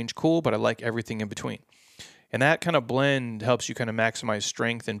rep range, cool. But I like everything in between. And that kind of blend helps you kind of maximize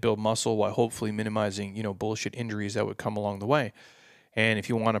strength and build muscle while hopefully minimizing, bullshit injuries that would come along the way. And if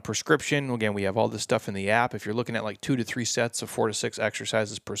you want a prescription, again, we have all this stuff in the app. If you're looking at like 2 to 3 sets of 4 to 6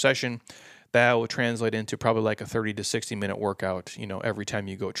 exercises per session, that will translate into probably like a 30 to 60 minute workout, every time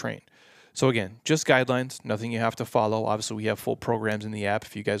you go train. So again, just guidelines, nothing you have to follow. Obviously, we have full programs in the app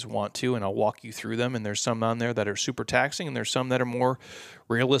if you guys want to, and I'll walk you through them. And there's some on there that are super taxing, and there's some that are more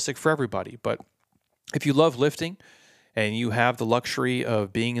realistic for everybody. But if you love lifting and you have the luxury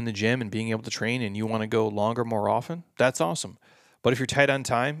of being in the gym and being able to train and you want to go longer more often, that's awesome. But if you're tight on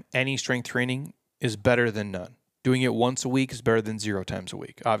time, any strength training is better than none. Doing it once a week is better than 0 times a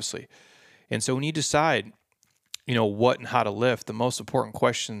week, obviously. And so when you decide, what and how to lift, the most important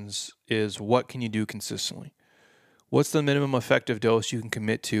questions is what can you do consistently? What's the minimum effective dose you can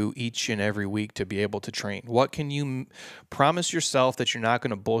commit to each and every week to be able to train? What can you promise yourself that you're not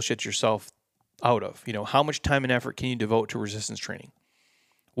going to bullshit yourself out of? How much time and effort can you devote to resistance training?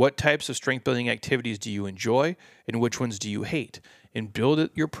 What types of strength building activities do you enjoy and which ones do you hate? And build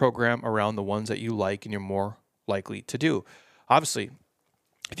your program around the ones that you like and you're more likely to do. Obviously,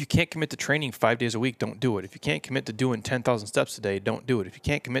 if you can't commit to training 5 days a week, don't do it. If you can't commit to doing 10,000 steps a day, don't do it. If you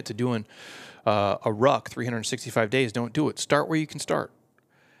can't commit to doing a ruck 365 days, don't do it. Start where you can start.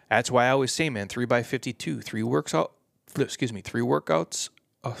 That's why I always say, man, 3x52, 3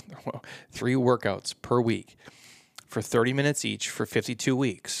 workouts per week for 30 minutes each for 52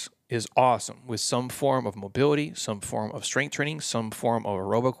 weeks is awesome, with some form of mobility, some form of strength training, some form of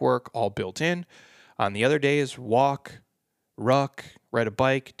aerobic work all built in. On the other days, walk, ruck, ride a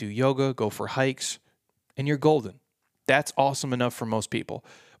bike, do yoga, go for hikes, and you're golden. That's awesome enough for most people.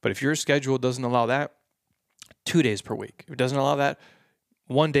 But if your schedule doesn't allow that, 2 days per week. If it doesn't allow that,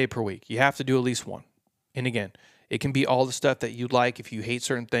 1 day per week. You have to do at least one. And again, it can be all the stuff that you like. If you hate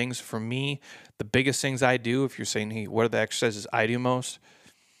certain things, for me, the biggest things I do, if you're saying, hey, what are the exercises I do most?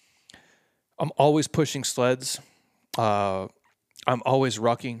 I'm always pushing sleds. I'm always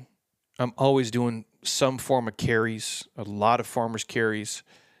rucking. I'm always doing some form of carries, a lot of farmers carries,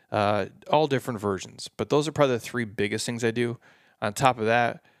 all different versions. But those are probably the 3 biggest things I do. On top of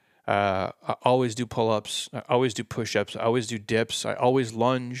that, I always do pull-ups. I always do push-ups. I always do dips. I always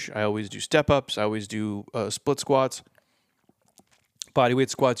lunge. I always do step-ups. I always do split squats, bodyweight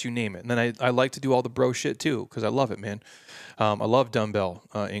squats, you name it. And then I like to do all the bro shit too because I love it, man. I love dumbbell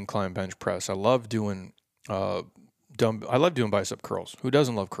incline bench press. I love doing I love doing bicep curls. Who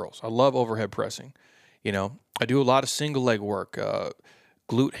doesn't love curls? I love overhead pressing. I do a lot of single leg work,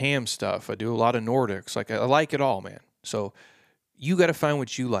 glute ham stuff. I do a lot of Nordics. Like I like it all, man. So you got to find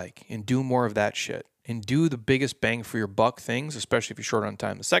what you like and do more of that shit and do the biggest bang for your buck things, especially if you're short on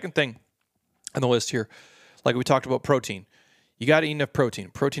time. The second thing on the list here, like we talked about protein, you got to eat enough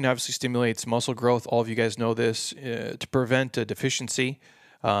protein. Protein obviously stimulates muscle growth. All of you guys know this. To prevent a deficiency,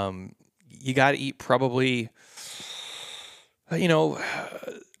 you got to eat probably,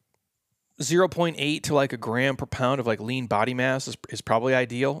 0.8 to like a gram per pound of like lean body mass is probably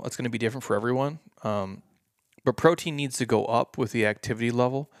ideal. It's going to be different for everyone. But protein needs to go up with the activity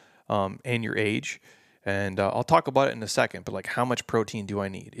level and your age. And I'll talk about it in a second, but like, how much protein do I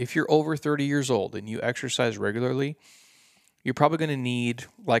need? If you're over 30 years old and you exercise regularly, you're probably going to need,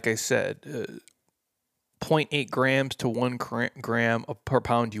 like I said, 0.8 grams to 1 gram per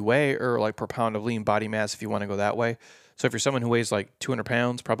pound you weigh, or like per pound of lean body mass if you want to go that way. So if you're someone who weighs like 200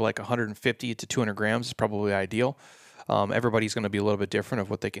 pounds, probably like 150 to 200 grams is probably ideal. Everybody's going to be a little bit different of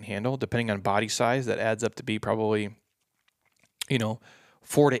what they can handle. Depending on body size, that adds up to be probably,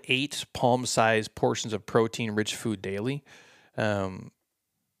 4 to 8 palm-sized portions of protein-rich food daily. Again,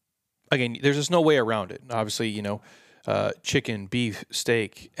 there's just no way around it. Obviously, chicken, beef,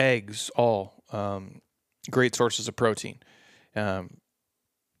 steak, eggs, all great sources of protein.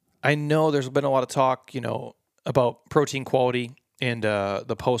 I know there's been a lot of talk, about protein quality and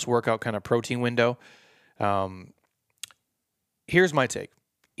the post-workout kind of protein window. Here's my take.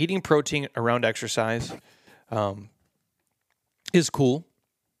 Eating protein around exercise is cool,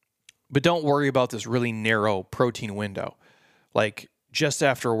 but don't worry about this really narrow protein window. Like just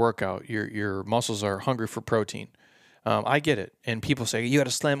after a workout, your muscles are hungry for protein. I get it. And people say, you got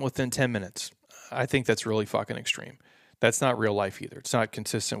to slam it within 10 minutes. I think that's really fucking extreme. That's not real life either. It's not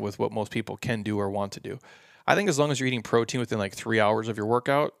consistent with what most people can do or want to do. I think as long as you're eating protein within like 3 hours of your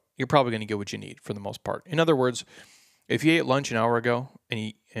workout, you're probably going to get what you need for the most part. In other words, if you ate lunch an hour ago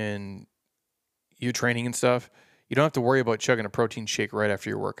and you're training and stuff, you don't have to worry about chugging a protein shake right after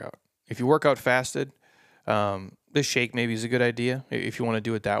your workout. If you work out fasted, this shake maybe is a good idea if you want to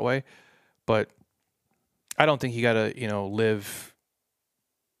do it that way. But I don't think you got to, live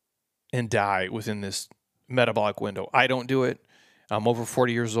and die within this metabolic window. I don't do it. I'm over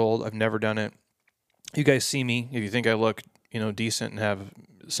 40 years old. I've never done it. You guys see me. If you think I look, decent and have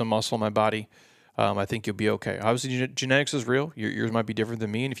some muscle in my body, I think you'll be okay. Obviously, genetics is real. Yours might be different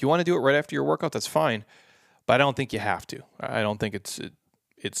than me. And if you want to do it right after your workout, that's fine. But I don't think you have to. I don't think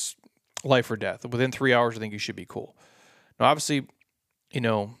it's life or death. Within 3 hours, I think you should be cool. Now, obviously,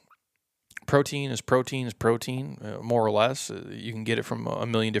 protein is protein, more or less. You can get it from a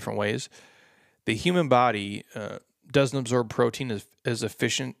million different ways. The human body doesn't absorb protein as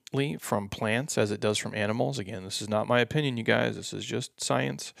efficiently from plants as it does from animals. Again, this is not my opinion, you guys. This is just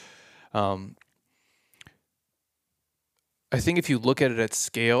science. I think if you look at it at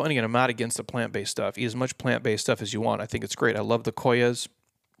scale, and again, I'm not against the plant-based stuff. Eat as much plant-based stuff as you want. I think it's great. I love the koyas.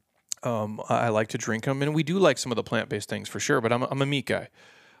 I like to drink them, and we do like some of the plant-based things for sure, but I'm a meat guy.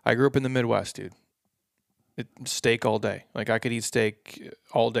 I grew up in the Midwest, dude. Steak all day. Like, I could eat steak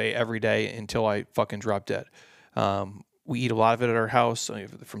all day, every day, until I fucking drop dead. We eat a lot of it at our house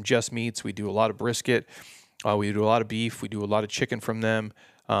from Just Meats. We do a lot of brisket. We do a lot of beef. We do a lot of chicken from them.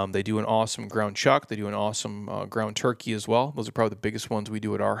 They do an awesome ground chuck. They do an awesome ground turkey as well. Those are probably the biggest ones we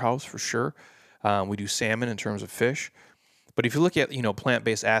do at our house for sure. We do salmon in terms of fish. But if you look at,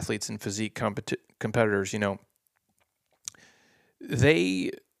 plant-based athletes and physique competitors,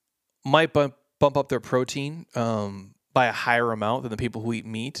 they might bump up their protein by a higher amount than the people who eat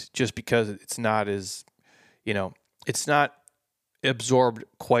meat, just because it's not as, it's not absorbed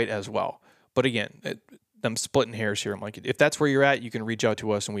quite as well. But again, I'm splitting hairs here. I'm like, if that's where you're at, you can reach out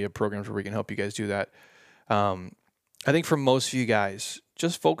to us, and we have programs where we can help you guys do that. I think for most of you guys,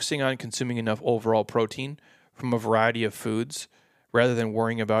 just focusing on consuming enough overall protein from a variety of foods, rather than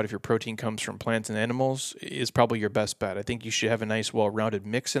worrying about if your protein comes from plants and animals, is probably your best bet. I think you should have a nice, well-rounded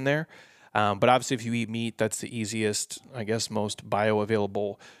mix in there. But obviously, if you eat meat, that's the easiest, I guess, most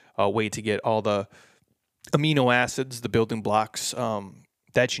bioavailable way to get all the amino acids, the building blocks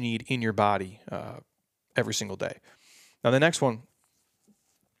that you need in your body every single day. Now, the next one,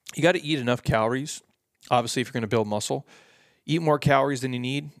 you got to eat enough calories. Obviously, if you're going to build muscle, eat more calories than you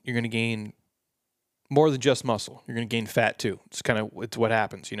need, you're going to gain more than just muscle. You're going to gain fat too. It's what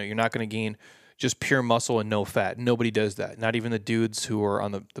happens. You're not going to gain just pure muscle and no fat. Nobody does that. Not even the dudes who are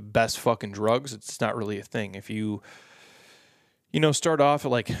on the best fucking drugs. It's not really a thing. If you, start off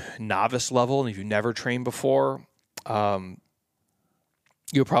at like novice level and if you've never trained before,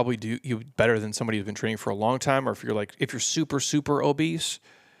 you'll probably do you better than somebody who's been training for a long time. Or if you're super, super obese,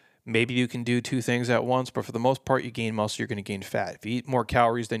 maybe you can do two things at once. But for the most part, you gain muscle, you're going to gain fat. If you eat more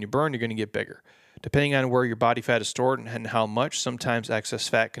calories than you burn, you're going to get bigger. Depending on where your body fat is stored and how much, sometimes excess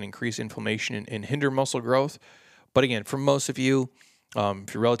fat can increase inflammation and hinder muscle growth. But again, for most of you,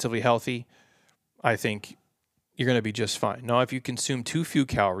 if you're relatively healthy, I think you're going to be just fine. Now, if you consume too few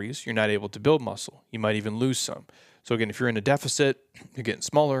calories, you're not able to build muscle. You might even lose some. So again, if you're in a deficit, you're getting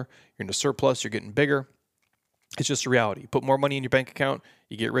smaller. You're in a surplus, you're getting bigger. It's just a reality. You put more money in your bank account,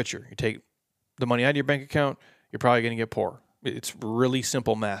 you get richer. You take the money out of your bank account, you're probably going to get poorer. It's really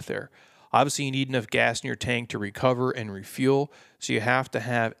simple math there. Obviously, you need enough gas in your tank to recover and refuel, so you have to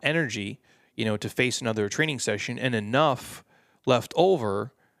have energy. to face another training session, and enough left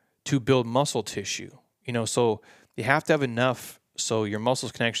over to build muscle tissue. So you have to have enough so your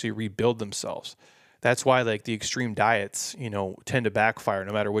muscles can actually rebuild themselves. That's why like the extreme diets, tend to backfire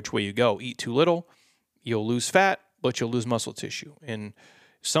no matter which way you go. Eat too little, you'll lose fat, but you'll lose muscle tissue. And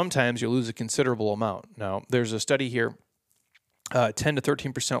sometimes you'll lose a considerable amount. Now, there's a study here, 10 to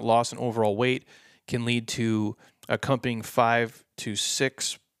 13% loss in overall weight can lead to accompanying 5 to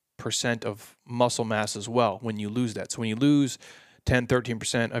 6% of muscle mass as well when you lose that. So when you lose 10,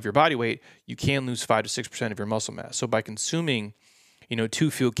 13% of your body weight, you can lose 5 to 6% of your muscle mass. So by consuming,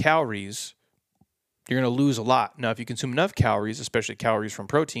 too few calories, you're going to lose a lot. Now, if you consume enough calories, especially calories from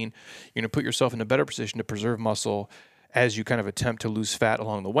protein, you're going to put yourself in a better position to preserve muscle as you kind of attempt to lose fat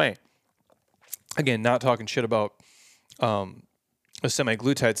along the way. Again, not talking shit about the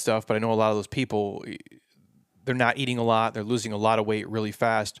semaglutide stuff, but I know a lot of those people, they're not eating a lot. They're losing a lot of weight really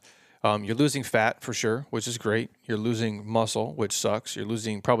fast. You're losing fat for sure, which is great. You're losing muscle, which sucks. You're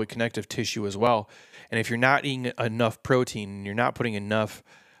losing probably connective tissue as well. And if you're not eating enough protein and you're not putting enough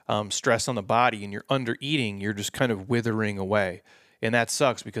stress on the body and you're under eating, you're just kind of withering away. And that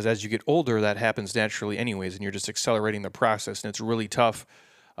sucks because as you get older, that happens naturally anyways, and you're just accelerating the process. And it's really tough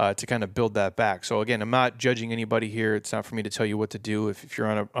to kind of build that back. So again, I'm not judging anybody here. It's not for me to tell you what to do. If you're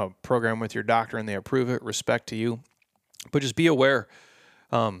on a program with your doctor and they approve it, respect to you. But just be aware.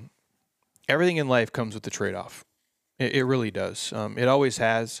 Everything in life comes with the trade-off. It really does. It always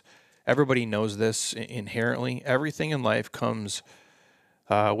has. Everybody knows this inherently. Everything in life comes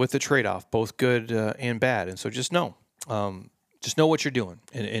with the trade-off, both good and bad. And so just know what you're doing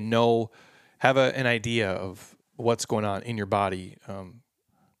and have an idea of what's going on in your body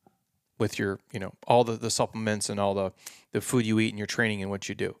with your, all the supplements and all the food you eat and your training and what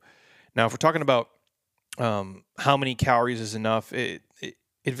you do. Now, if we're talking about how many calories is enough, it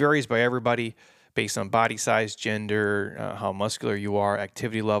varies by everybody based on body size, gender, how muscular you are,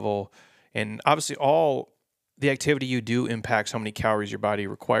 activity level, and obviously all the activity you do impacts how many calories your body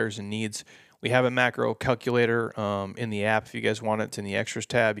requires and needs. We have a macro calculator in the app. If you guys want it, it's in the extras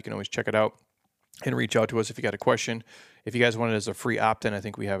tab. You can always check it out and reach out to us if you got a question. If you guys want it as a free opt-in, I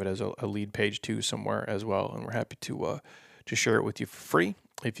think we have it as a lead page too somewhere as well, and we're happy to share it with you for free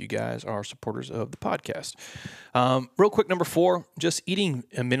if you guys are supporters of the podcast. Real quick, number 4, just eating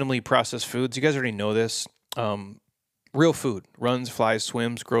minimally processed foods. You guys already know this. Real food, runs, flies,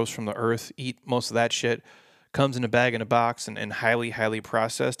 swims, grows from the earth. Eat most of that shit. Comes in a bag, in a box, and highly, highly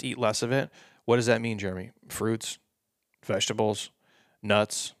processed. Eat less of it. What does that mean, Jeremy? Fruits, vegetables,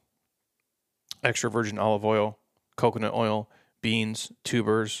 nuts, extra virgin olive oil, coconut oil, beans,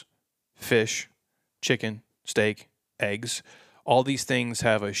 tubers, fish, chicken, steak, eggs. All these things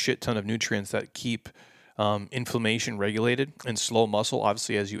have a shit ton of nutrients that keep inflammation regulated and slow muscle,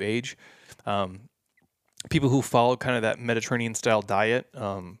 obviously, as you age. People who follow kind of that Mediterranean-style diet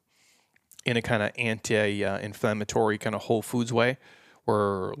in a kind of anti-inflammatory kind of whole foods way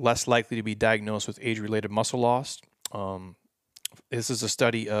were less likely to be diagnosed with age-related muscle loss. This is a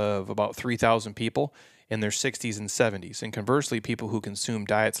study of about 3,000 people in their 60s and 70s. And conversely, people who consume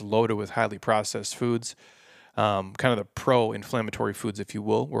diets loaded with highly processed foods, kind of the pro-inflammatory foods, if you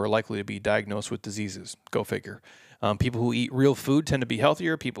will, were likely to be diagnosed with diseases. Go figure. People who eat real food tend to be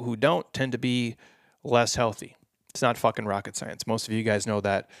healthier. People who don't tend to be less healthy. It's not fucking rocket science. Most of you guys know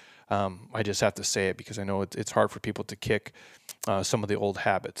that. I just have to say it because I know it's hard for people to kick some of the old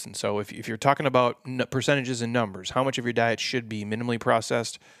habits. And so if you're talking about percentages and numbers, how much of your diet should be minimally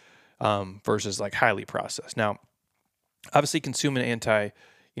processed versus like highly processed? Now, obviously consuming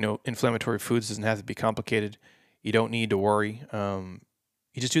inflammatory foods doesn't have to be complicated. You don't need to worry. You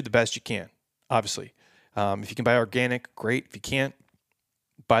just do the best you can, obviously. If you can buy organic, great. If you can't,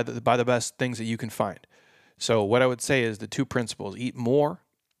 buy the best things that you can find. So what I would say is the 2 principles: eat more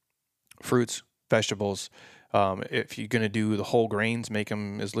fruits, vegetables. If you're going to do the whole grains, make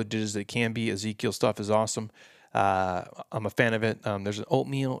them as legit as they can be. Ezekiel stuff is awesome. I'm a fan of it. There's an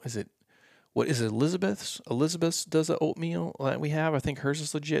oatmeal. What is it? Elizabeth's? Elizabeth's does an oatmeal that we have. I think hers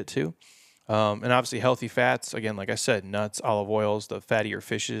is legit too. And obviously healthy fats. Again, like I said, nuts, olive oils, the fattier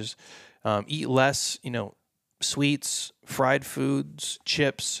fishes. Eat less, sweets, fried foods,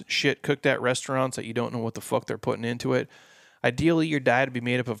 chips, shit cooked at restaurants that you don't know what the fuck they're putting into it. Ideally, your diet would be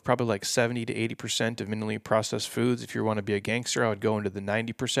made up of probably like 70 to 80% of minimally processed foods. If you want to be a gangster, I would go into the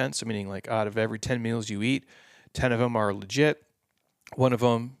 90%. So meaning like out of every 10 meals you eat, 10 of them are legit. 1 of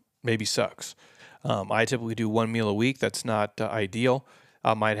them maybe sucks. I typically do 1 meal a week. That's not ideal.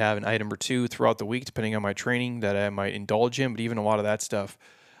 I might have an item or 2 throughout the week, depending on my training, that I might indulge in. But even a lot of that stuff,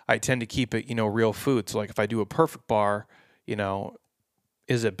 I tend to keep it, real food. So like if I do a perfect bar,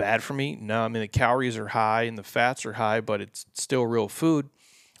 Is it bad for me? No, I mean, the calories are high and the fats are high, but it's still real food.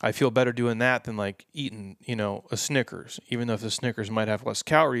 I feel better doing that than like eating, a Snickers. Even though if the Snickers might have less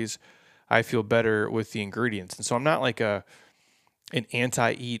calories, I feel better with the ingredients. And so I'm not like an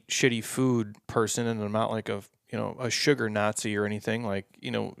anti-eat shitty food person, and I'm not like a sugar Nazi or anything. Like,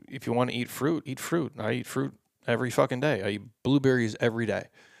 if you want to eat fruit, eat fruit. I eat fruit every fucking day. I eat blueberries every day.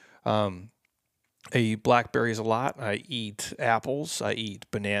 I eat blackberries a lot. I eat apples. I eat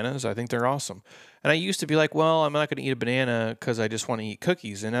bananas. I think they're awesome. And I used to be like, well, I'm not going to eat a banana because I just want to eat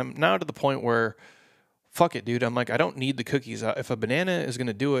cookies. And I'm now to the point where, fuck it, dude. I'm like, I don't need the cookies. If a banana is going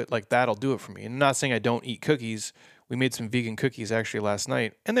to do it, like that'll do it for me. And I'm not saying I don't eat cookies. We made some vegan cookies actually last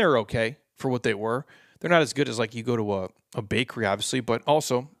night, and they were okay for what they were. They're not as good as like you go to a bakery, obviously, but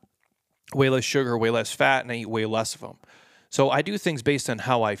also way less sugar, way less fat, and I eat way less of them. So I do things based on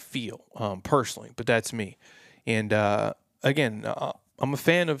how I feel personally, but that's me. And again, I'm a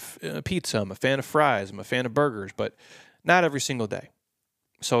fan of pizza. I'm a fan of fries. I'm a fan of burgers, but not every single day.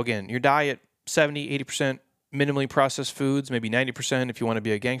 So again, your diet, 70, 80% minimally processed foods, maybe 90% if you want to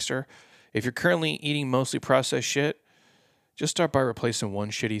be a gangster. If you're currently eating mostly processed shit, just start by replacing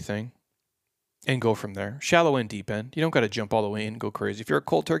one shitty thing and go from there. Shallow end, deep end. You don't got to jump all the way in and go crazy. If you're a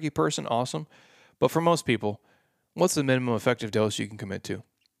cold turkey person, awesome. But for most people, what's the minimum effective dose you can commit to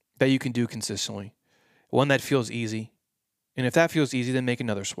that you can do consistently? One that feels easy. And if that feels easy, then make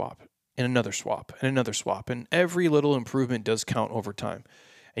another swap and another swap and another swap. And every little improvement does count over time.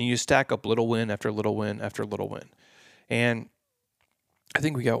 And you stack up little win after little win after little win. And I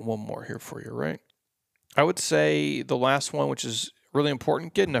think we got one more here for you, right? I would say the last one, which is really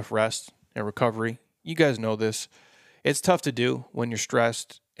important, get enough rest and recovery. You guys know this. It's tough to do when you're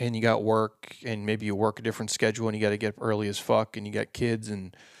stressed and you got work, and maybe you work a different schedule and you got to get up early as fuck, and you got kids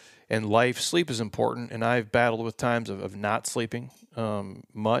and life. Sleep is important, and I've battled with times of not sleeping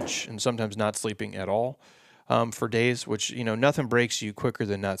much, and sometimes not sleeping at all for days, which, nothing breaks you quicker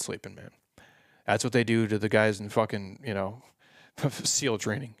than not sleeping, man. That's what they do to the guys in fucking, SEAL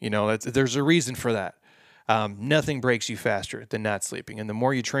training. There's a reason for that. Nothing breaks you faster than not sleeping. And the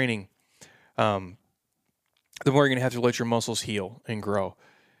more you're training, the more you're going to have to let your muscles heal and grow.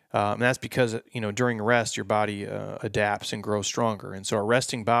 And that's because, during rest, your body adapts and grows stronger. And so a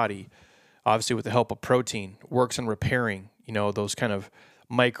resting body, obviously with the help of protein, works on repairing, those kind of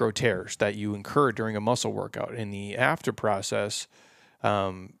micro tears that you incur during a muscle workout. In the after process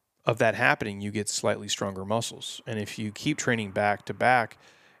of that happening, you get slightly stronger muscles. And if you keep training back to back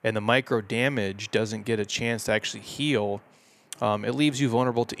and the micro damage doesn't get a chance to actually heal, it leaves you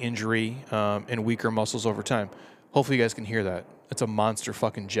vulnerable to injury and weaker muscles over time. Hopefully you guys can hear that. It's a monster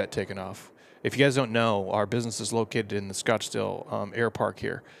fucking jet taking off. If you guys don't know, our business is located in the Scottsdale Air Park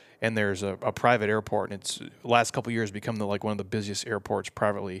here, and there's a private airport, and it's the last couple of years become one of the busiest airports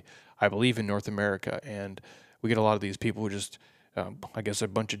privately, I believe, in North America. And we get a lot of these people who just, I guess, a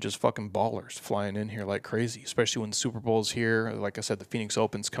bunch of just fucking ballers flying in here like crazy, especially when the Super Bowl's here. Like I said, the Phoenix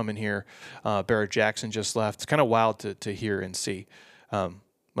Open's coming here. Barrett Jackson just left. It's kind of wild to hear and see.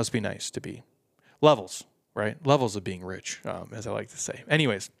 Must be nice to be levels. Right? Levels of being rich, as I like to say.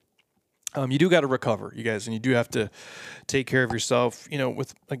 Anyways, you do got to recover, you guys, and you do have to take care of yourself,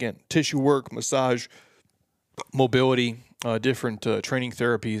 with, again, tissue work, massage, mobility, different training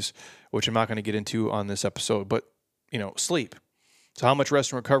therapies, which I'm not going to get into on this episode, but, sleep. So how much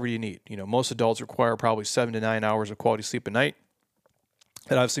rest and recovery do you need? Most adults require probably 7 to 9 hours of quality sleep a night.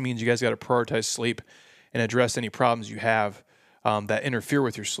 That obviously means you guys got to prioritize sleep and address any problems you have that interfere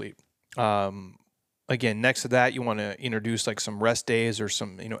with your sleep. Again, next to that, you want to introduce like some rest days or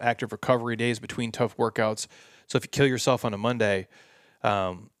some, active recovery days between tough workouts. So if you kill yourself on a Monday,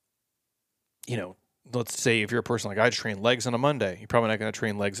 let's say if you're a person like I train legs on a Monday, you're probably not going to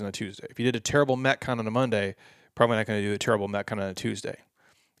train legs on a Tuesday. If you did a terrible Metcon on a Monday, probably not going to do a terrible Metcon on a Tuesday.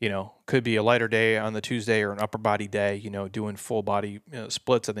 Could be a lighter day on the Tuesday or an upper body day, doing full body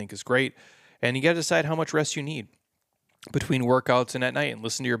splits, I think is great. And you got to decide how much rest you need between workouts and at night, and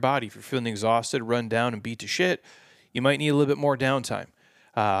listen to your body. If you're feeling exhausted, run down and beat to shit, you might need a little bit more downtime.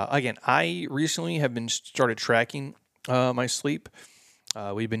 Again, I recently have been started tracking my sleep.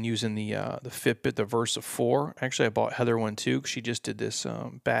 We've been using the Fitbit, the Versa 4. Actually, I bought Heather one too. She just did this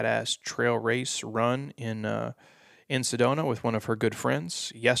badass trail race run in Sedona with one of her good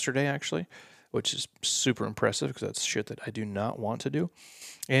friends yesterday, actually, which is super impressive because that's shit that I do not want to do.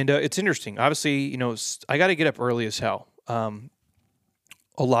 And it's interesting. Obviously, I got to get up early as hell.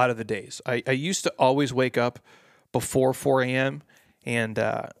 A lot of the days. I used to always wake up before 4 a.m. and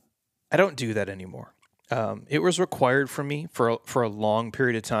I don't do that anymore. It was required for me for a long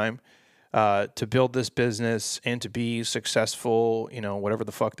period of time. to build this business and to be successful, whatever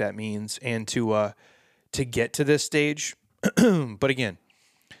the fuck that means, and to get to this stage. But again,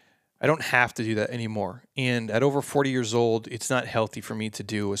 I don't have to do that anymore. And at over 40 years old, it's not healthy for me to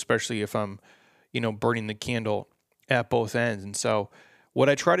do, especially if I'm, burning the candle at both ends. And so what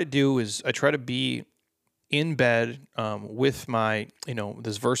I try to do is I try to be in bed with my,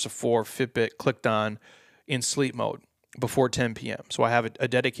 this Versa 4 Fitbit clicked on in sleep mode before 10 p.m. So I have a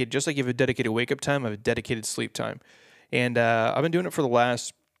dedicated, just like you have a dedicated wake up time, I have a dedicated sleep time. And I've been doing it for the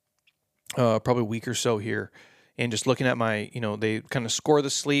last probably week or so here. And just looking at my, they kind of score the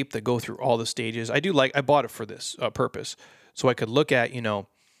sleep. They go through all the stages. I bought it for this purpose. So I could look at,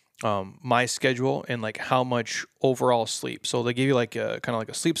 my schedule and like how much overall sleep. So they give you like kind of like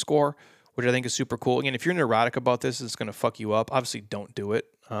a sleep score, which I think is super cool. Again, if you're neurotic about this, it's going to fuck you up. Obviously, don't do it.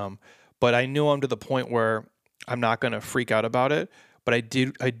 But I know I'm to the point where I'm not going to freak out about it. But I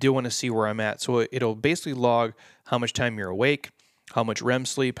do want to see where I'm at. So it'll basically log how much time you're awake, how much REM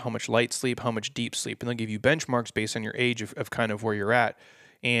sleep, how much light sleep, how much deep sleep. And they'll give you benchmarks based on your age of kind of where you're at.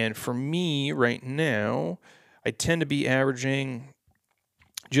 And for me right now, I tend to be averaging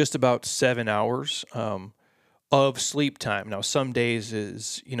just about 7 hours of sleep time. Now, some days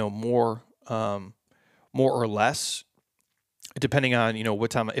is, more or less, depending on, what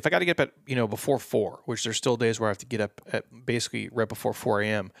time. If I got to get up at, before 4, which there's still days where I have to get up at basically right before 4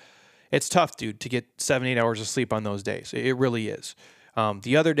 a.m., it's tough, dude, to get 7-8 hours of sleep on those days. It really is.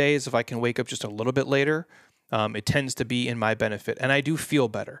 The other days, if I can wake up just a little bit later, it tends to be in my benefit. And I do feel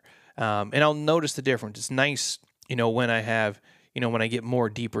better. And I'll notice the difference. It's nice, when I have, when I get more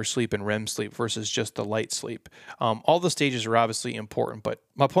deeper sleep and REM sleep versus just the light sleep. All the stages are obviously important. But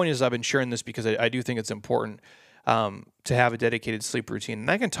my point is I've been sharing this because I do think it's important to have a dedicated sleep routine.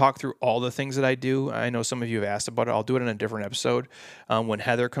 And I can talk through all the things that I do. I know some of you have asked about it. I'll do it in a different episode when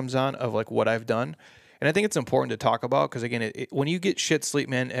Heather comes on of like what I've done. And I think it's important to talk about because, again, when you get shit sleep,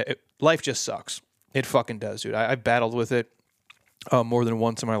 man, life just sucks. It fucking does, dude. I've battled with it more than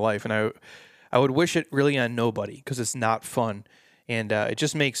once in my life. And I would wish it really on nobody because it's not fun. And it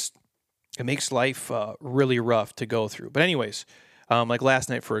just makes life really rough to go through. But anyways, like last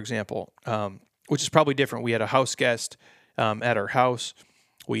night, for example, which is probably different. We had a house guest at our house.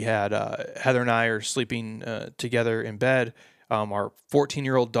 We had Heather and I are sleeping together in bed. Our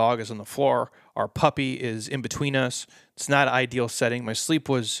 14-year-old dog is on the floor. Our puppy is in between us. It's not an ideal setting. My sleep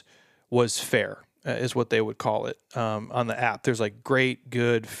was fair, is what they would call it on the app. There's like great,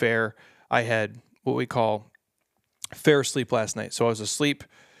 good, fair. I had what we call fair sleep last night. So I was asleep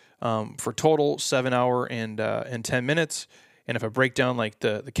for total 7 hour and 10 minutes. And if I break down like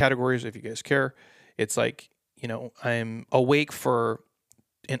the categories, if you guys care, it's like, I'm awake for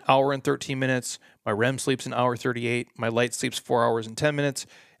an hour and 13 minutes. My REM sleep's an hour 38. My light sleep's 4 hours and 10 minutes.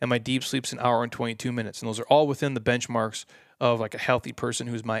 And my deep sleep's an hour and 22 minutes. And those are all within the benchmarks of like a healthy person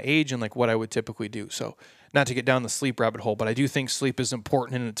who's my age and like what I would typically do. So not to get down the sleep rabbit hole, but I do think sleep is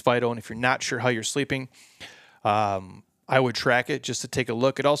important and it's vital. And if you're not sure how you're sleeping, I would track it just to take a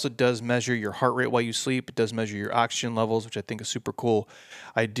look. It also does measure your heart rate while you sleep. It does measure your oxygen levels, which I think is super cool.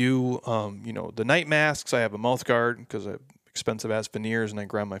 I do, the night masks. I have a mouth guard because I have expensive ass veneers and I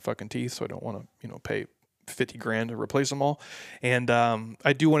grind my fucking teeth, so I don't want to, pay $50,000 to replace them all. And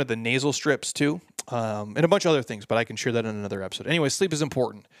I do one of the nasal strips too, and a bunch of other things, but I can share that in another episode. Anyway, sleep is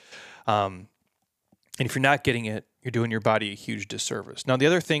important. And if you're not getting it, you're doing your body a huge disservice. Now, the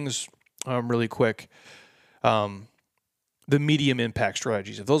other things, really quick, the medium impact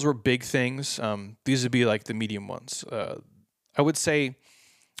strategies. If those were big things, these would be like the medium ones. I would say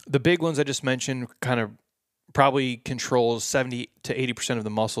the big ones I just mentioned kind of probably controls 70 to 80% of the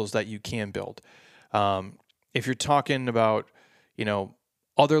muscles that you can build. If you're talking about,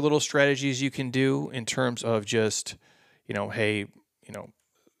 other little strategies you can do in terms of just,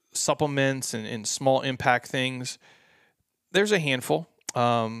 supplements and small impact things, there's a handful.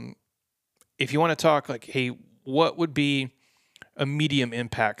 If you want to talk like, hey, what would be a medium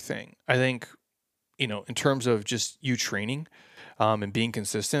impact thing? I think, in terms of just you training and being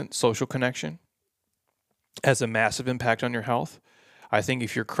consistent, social connection has a massive impact on your health. I think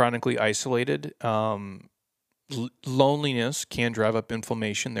if you're chronically isolated, loneliness can drive up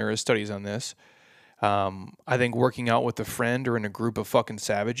inflammation. There is studies on this. I think working out with a friend or in a group of fucking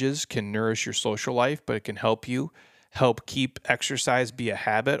savages can nourish your social life, but it can help keep exercise be a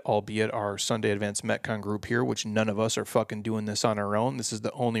habit, albeit our Sunday Advanced Metcon group here, which none of us are fucking doing this on our own. This is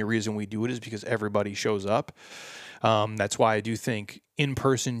the only reason we do it is because everybody shows up. That's why I do think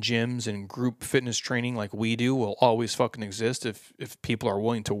in-person gyms and group fitness training like we do will always fucking exist if people are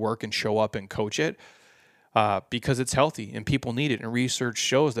willing to work and show up and coach it. because it's healthy and people need it. And research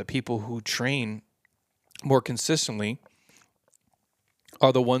shows that people who train more consistently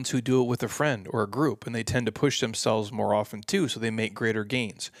are the ones who do it with a friend or a group, and they tend to push themselves more often too, so they make greater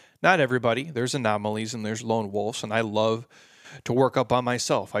gains. Not everybody. There's anomalies and there's lone wolves, and I love to work up by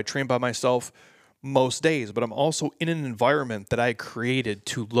myself. I train by myself most days, but I'm also in an environment that I created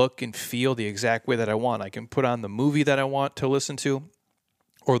to look and feel the exact way that I want. I can put on the movie that I want to listen to,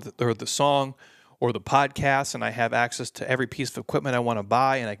 or the song, or the podcast, and I have access to every piece of equipment I want to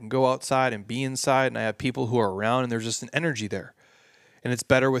buy, and I can go outside and be inside, and I have people who are around, and there's just an energy there. And it's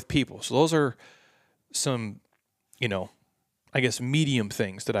better with people. So those are some, I guess medium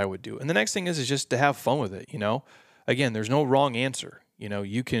things that I would do. And the next thing is just to have fun with it, Again, there's no wrong answer.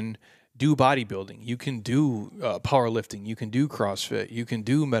 You can do bodybuilding, you can do powerlifting, you can do CrossFit, you can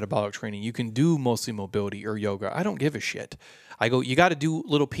do metabolic training, you can do mostly mobility or yoga. I don't give a shit. You got to do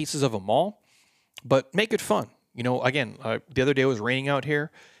little pieces of them all, but make it fun. Again, the other day it was raining out here,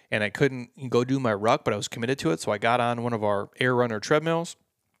 and I couldn't go do my ruck, but I was committed to it. So I got on one of our Air Runner treadmills,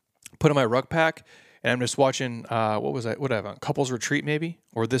 put on my ruck pack, and I'm just watching, what I have on? Couples Retreat maybe,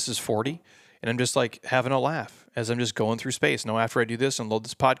 or This Is 40. And I'm just like having a laugh as I'm just going through space. Now, after I do this and load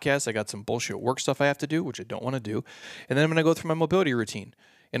this podcast, I got some bullshit work stuff I have to do, which I don't want to do. And then I'm going to go through my mobility routine,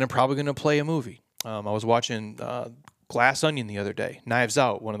 and I'm probably going to play a movie. I was watching Glass Onion the other day, Knives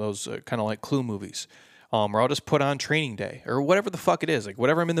Out, one of those kind of like Clue movies. Or I'll just put on Training Day or whatever the fuck it is, like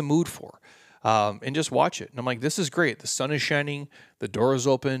whatever I'm in the mood for, and just watch it. And I'm like, this is great. The sun is shining. The door is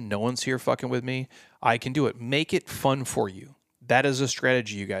open. No one's here fucking with me. I can do it. Make it fun for you. That is a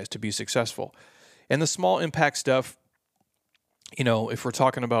strategy, you guys, to be successful. And the small impact stuff, if we're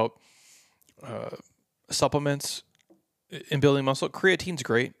talking about supplements in building muscle, creatine's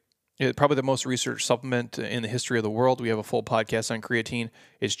great. It's probably the most researched supplement in the history of the world. We have a full podcast on creatine.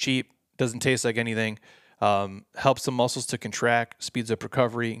 It's cheap. Doesn't taste like anything. Helps the muscles to contract, speeds up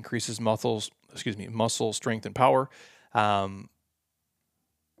recovery, increases muscle strength and power.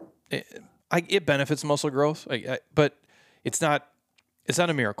 It benefits muscle growth, but it's not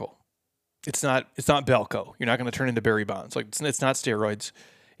a miracle. It's not Belco. You're not going to turn into Barry Bonds. Like it's not steroids.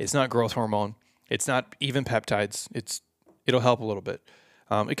 It's not growth hormone. It's not even peptides. It'll help a little bit.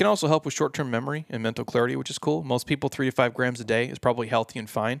 It can also help with short-term memory and mental clarity, which is cool. Most people, 3 to 5 grams a day is probably healthy and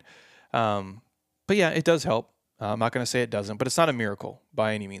fine. But yeah, it does help. I'm not going to say it doesn't, but it's not a miracle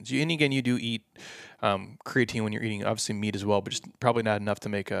by any means. And again, you do eat creatine when you're eating, obviously, meat as well, but just probably not enough to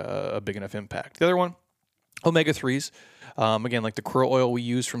make a big enough impact. The other one, omega-3s. Again, like the krill oil we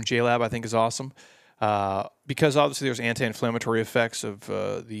use from JLab, I think is awesome. Because obviously there's anti-inflammatory effects of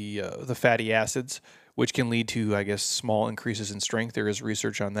the fatty acids, which can lead to, I guess, small increases in strength. There is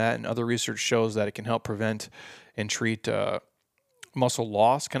research on that, and other research shows that it can help prevent and treat muscle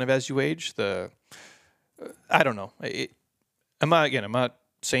loss kind of as you age. I don't know. I'm not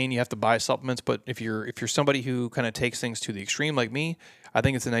saying you have to buy supplements, but if you're somebody who kind of takes things to the extreme like me, I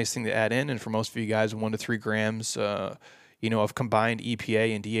think it's a nice thing to add in. And for most of you guys, 1 to 3 grams, of combined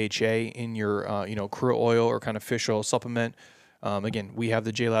EPA and DHA in your, krill oil or kind of fish oil supplement. Again, we have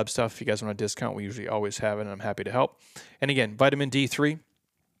the JLab stuff. If you guys want a discount, we usually always have it, and I'm happy to help. And again, vitamin D3,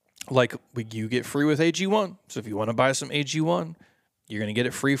 you get free with AG1. So if you want to buy some AG1, you're going to get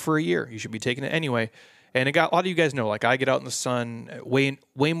it free for a year. You should be taking it anyway. And a lot of you guys know, I get out in the sun way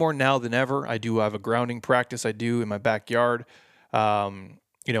more now than ever. I do have a grounding practice I do in my backyard,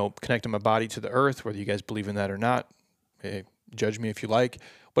 connecting my body to the earth, whether you guys believe in that or not. Hey, judge me if you like.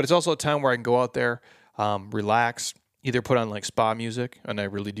 But it's also a time where I can go out there, relax, either put on spa music, and I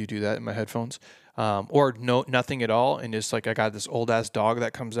really do that in my headphones, or nothing at all. And just I got this old ass dog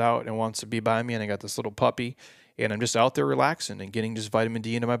that comes out and wants to be by me, and I got this little puppy. And I'm just out there relaxing and getting just vitamin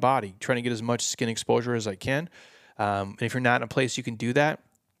D into my body, trying to get as much skin exposure as I can. And if you're not in a place you can do that,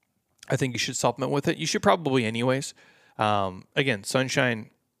 I think you should supplement with it. You should probably anyways. Again, sunshine,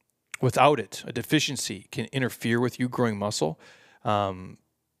 without it, a deficiency can interfere with you growing muscle. I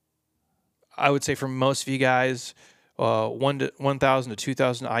would say for most of you guys, 1,000 to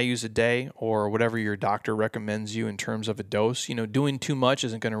 2,000 IUs a day, or whatever your doctor recommends you in terms of a dose. Doing too much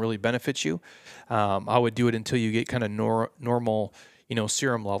isn't going to really benefit you. I would do it until you get kind of normal,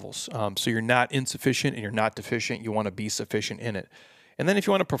 serum levels. So you're not insufficient and you're not deficient. You want to be sufficient in it. And then if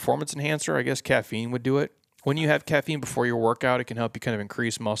you want a performance enhancer, I guess caffeine would do it. When you have caffeine before your workout, it can help you kind of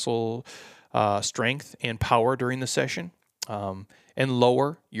increase muscle strength and power during the session, and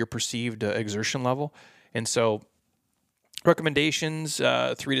lower your perceived exertion level. And so recommendations,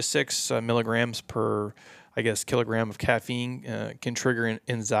 3 to 6 milligrams per, kilogram of caffeine can trigger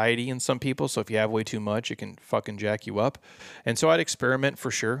anxiety in some people. So if you have way too much, it can fucking jack you up. And so I'd experiment for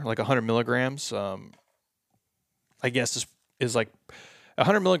sure, 100 milligrams. I guess, is like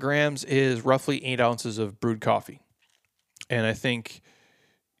 100 milligrams is roughly 8 ounces of brewed coffee. And I think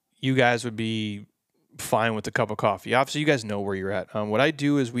you guys would be fine with a cup of coffee. Obviously, you guys know where you're at. What I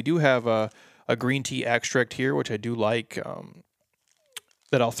do is we do have a green tea extract here, which I do like,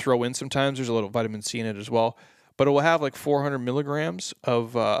 that I'll throw in sometimes. There's a little vitamin C in it as well. But it will have like 400 milligrams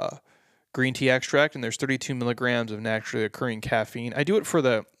of green tea extract, and there's 32 milligrams of naturally occurring caffeine. I do it for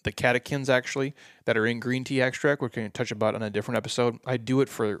the catechins, actually, that are in green tea extract, which we can touch about on a different episode. I do it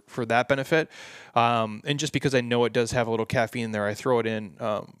for that benefit. And just because I know it does have a little caffeine in there, I throw it in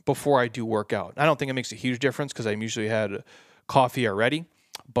before I do work out. I don't think it makes a huge difference because I'm usually had coffee already.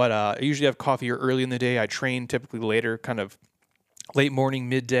 But I usually have coffee early in the day. I train typically later, kind of late morning,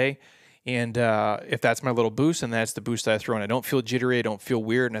 midday. And if that's my little boost, and that's the boost that I throw in. I don't feel jittery. I don't feel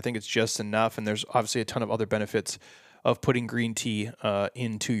weird. And I think it's just enough. And there's obviously a ton of other benefits of putting green tea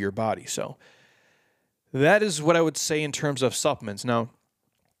into your body. So that is what I would say in terms of supplements. Now,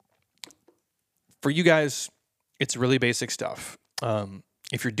 for you guys, it's really basic stuff.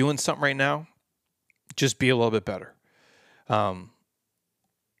 If you're doing something right now, just be a little bit better. You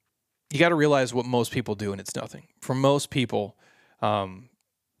got to realize what most people do, and it's nothing. For most people,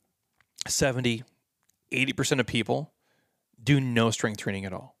 70, 80% of people do no strength training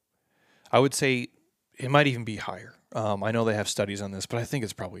at all. I would say it might even be higher. I know they have studies on this, but I think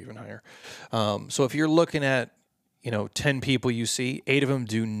it's probably even higher. So if you're looking at, 10 people you see, 8 of them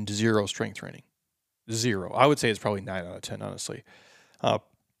do zero strength training. Zero. I would say it's probably 9 out of 10, honestly. The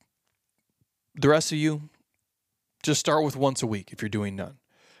rest of you, just start with once a week if you're doing none.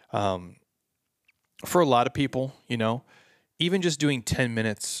 For a lot of people, even just doing 10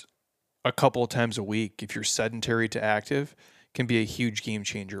 minutes a couple of times a week, if you're sedentary to active, can be a huge game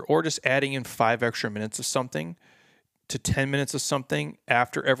changer. Or just adding in 5 extra minutes of something to 10 minutes of something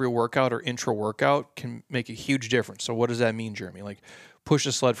after every workout or intra workout can make a huge difference. So what does that mean, Jeremy? Like push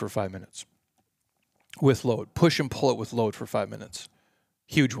a sled for 5 minutes with load. Push and pull it with load for 5 minutes.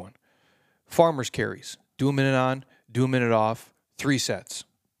 Huge one. Farmer's carries. Do a minute on, do a minute off, 3 sets.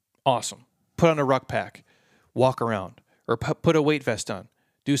 Awesome. Put on a ruck pack. Walk around. Or put a weight vest on.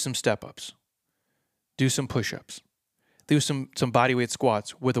 Do some step-ups. Do some push-ups. Do some bodyweight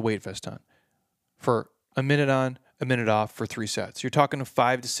squats with a weight vest on for a minute on, a minute off for 3 sets. You're talking a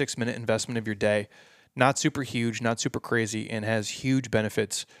 5 to 6 minute investment of your day. Not super huge, not super crazy, and has huge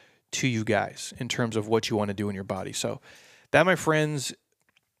benefits to you guys in terms of what you want to do in your body. So that, my friends,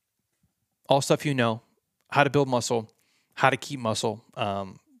 all stuff how to build muscle, how to keep muscle,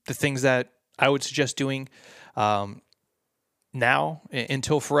 the things that I would suggest doing now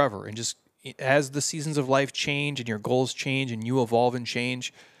until forever. And just as the seasons of life change and your goals change and you evolve and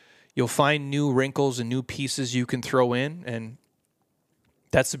change, you'll find new wrinkles and new pieces you can throw in. And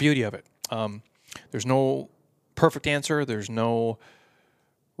that's the beauty of it. There's no perfect answer. There's no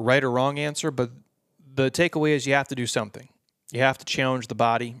right or wrong answer. But the takeaway is you have to do something. You have to challenge the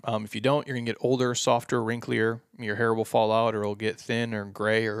body. If you don't, you're going to get older, softer, wrinklier. Your hair will fall out, or it'll get thin or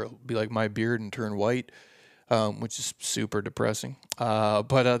gray, or it'll be like my beard and turn white. Which is super depressing.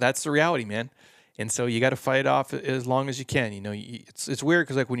 But that's the reality, man. And so you got to fight it off as long as you can. It's weird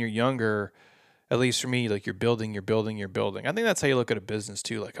because like when you're younger, at least for me, like you're building. I think that's how you look at a business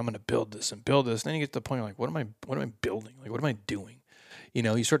too. Like I'm going to build this and build this. And then you get to the point you're like, what am I building? Like, what am I doing?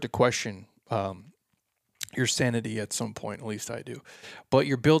 You start to question your sanity at some point. At least I do. But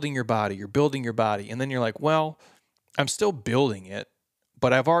you're building your body. And then you're like, well, I'm still building it,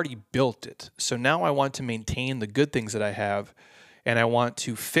 but I've already built it. So now I want to maintain the good things that I have, and I want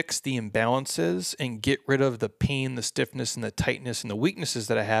to fix the imbalances and get rid of the pain, the stiffness, and the tightness and the weaknesses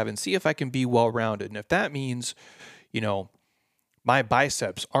that I have, and see if I can be well-rounded. And if that means, my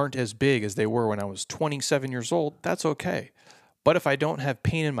biceps aren't as big as they were when I was 27 years old, that's okay. But if I don't have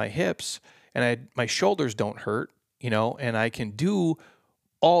pain in my hips and my shoulders don't hurt, and I can do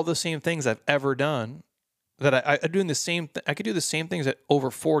all the same things I've ever done, that I could do the same things at over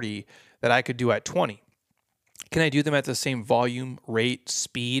 40 that I could do at 20. Can I do them at the same volume, rate,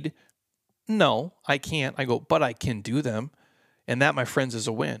 speed? No, I can't. But I can do them. And that, my friends, is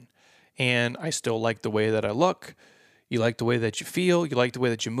a win. And I still like the way that I look. You like the way that you feel. You like the way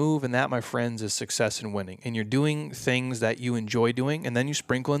that you move. And that, my friends, is success and winning. And you're doing things that you enjoy doing, and then you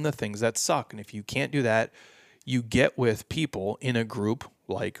sprinkle in the things that suck. And if you can't do that, you get with people in a group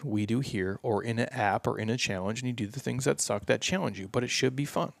like we do here, or in an app, or in a challenge, and you do the things that suck that challenge you, but it should be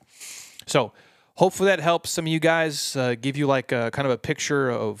fun. So hopefully that helps some of you guys, give you like a kind of a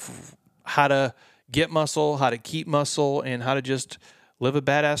picture of how to get muscle, how to keep muscle, and how to just live a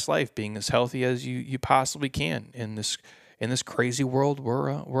badass life, being as healthy as you possibly can in this crazy world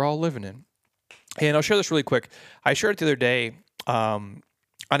we're all living in. And I'll share this really quick. I shared it the other day on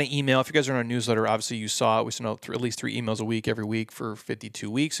an email. If you guys are on our newsletter, obviously you saw it. We send out at least 3 emails a week every week for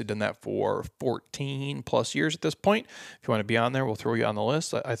 52 weeks. We've done that for 14 plus years at this point. If you want to be on there, we'll throw you on the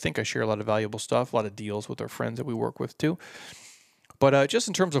list. I think I share a lot of valuable stuff, a lot of deals with our friends that we work with too. But just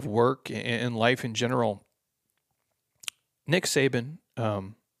in terms of work and life in general, Nick Saban,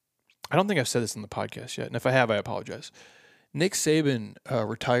 I don't think I've said this in the podcast yet. And if I have, I apologize. Nick Saban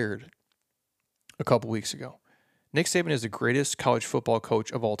retired a couple weeks ago. Nick Saban is the greatest college football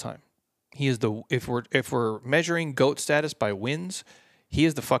coach of all time. He is if we're measuring GOAT status by wins, he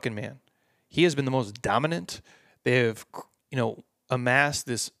is the fucking man. He has been the most dominant. They have, amassed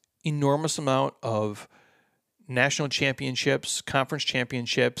this enormous amount of national championships, conference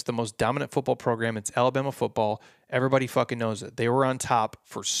championships, the most dominant football program. It's Alabama football. Everybody fucking knows it. They were on top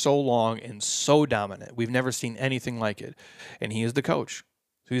for so long and so dominant. We've never seen anything like it. And he is the coach.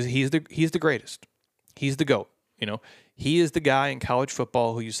 He's the greatest. He's the GOAT. He is the guy in college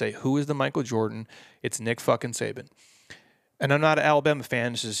football who you say, who is the Michael Jordan? It's Nick fucking Saban. And I'm not an Alabama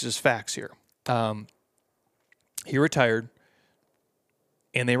fan. This is just facts here. He retired,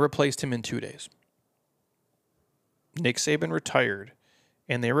 and they replaced him in 2 days. Nick Saban retired,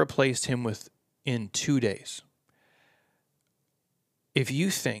 and they replaced him in 2 days. If you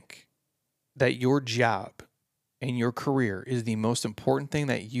think that your job and your career is the most important thing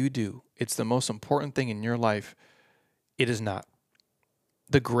that you do, it's the most important thing in your life, it is not.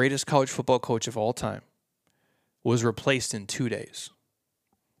 The greatest college football coach of all time was replaced in 2 days.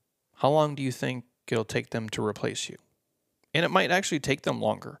 How long do you think it'll take them to replace you? And it might actually take them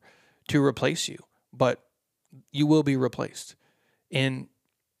longer to replace you, but you will be replaced. And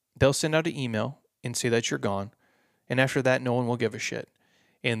they'll send out an email and say that you're gone. And after that, no one will give a shit.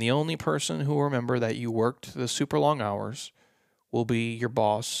 And the only person who will remember that you worked the super long hours will be your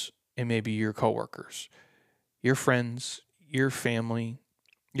boss and maybe your coworkers. Your friends, your family,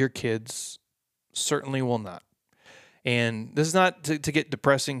 your kids certainly will not. And this is not to get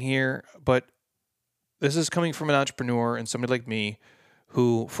depressing here, but this is coming from an entrepreneur and somebody like me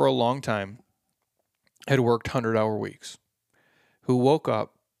who, for a long time, had worked 100-hour weeks, who woke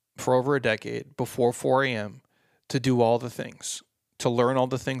up for over a decade before 4 a.m. to do all the things, to learn all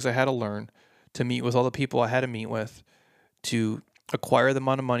the things I had to learn, to meet with all the people I had to meet with, to acquire the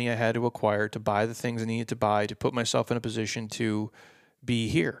amount of money I had to acquire, to buy the things I needed to buy, to put myself in a position to be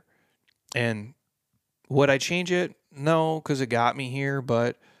here. And would I change it? No, because it got me here,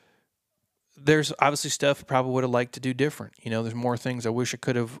 but there's obviously stuff I probably would have liked to do different. There's more things I wish I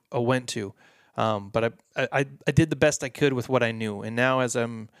could have went to. But I did the best I could with what I knew. And now as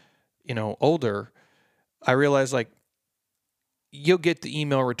I'm, older, I realize you'll get the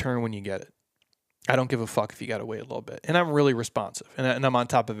email return when you get it. I don't give a fuck if you got to wait a little bit. And I'm really responsive and I'm on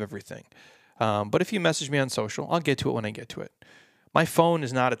top of everything. But if you message me on social, I'll get to it when I get to it. My phone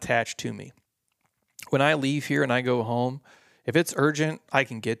is not attached to me. When I leave here and I go home, if it's urgent, I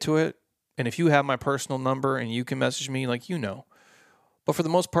can get to it. And if you have my personal number and you can message me, But for the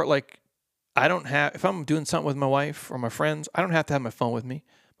most part, if I'm doing something with my wife or my friends, I don't have to have my phone with me.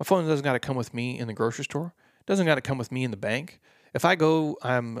 My phone doesn't got to come with me in the grocery store. It doesn't got to come with me in the bank. If I go,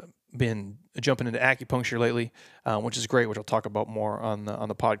 I'm been jumping into acupuncture lately, which is great, which I'll talk about more on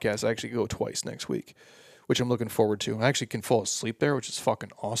the podcast. I actually go twice next week, which I'm looking forward to. I actually can fall asleep there, which is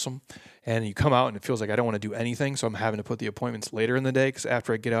fucking awesome. And you come out and it feels like I don't want to do anything, so I'm having to put the appointments later in the day because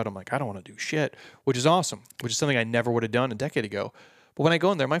after I get out, I'm like, I don't want to do shit, which is awesome, which is something I never would have done a decade ago. But when I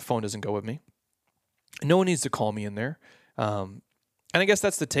go in there, my phone doesn't go with me. No one needs to call me in there. And I guess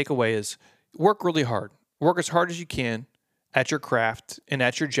that's the takeaway is work really hard. Work as hard as you can at your craft and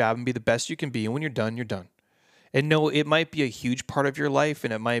at your job and be the best you can be. And when you're done, you're done. And no, it might be a huge part of your life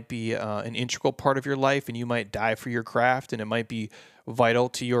and it might be an integral part of your life and you might die for your craft and it might be vital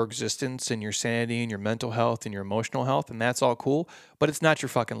to your existence and your sanity and your mental health and your emotional health. And that's all cool, but it's not your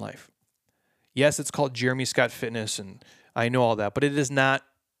fucking life. Yes, it's called Jeremy Scott Fitness and I know all that, but it is not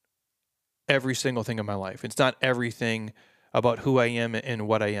every single thing in my life. It's not everything about who I am and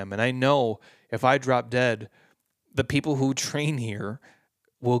what I am. And I know if I drop dead, the people who train here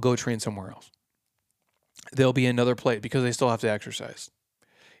will go train somewhere else. There'll be another place because they still have to exercise.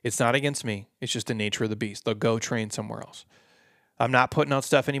 It's not against me. It's just the nature of the beast. They'll go train somewhere else. I'm not putting out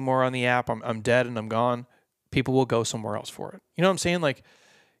stuff anymore on the app. I'm dead and I'm gone. People will go somewhere else for it. You know what I'm saying?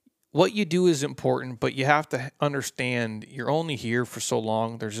 What you do is important, but you have to understand you're only here for so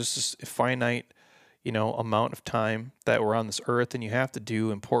long. There's just this finite, amount of time that we're on this earth, and you have to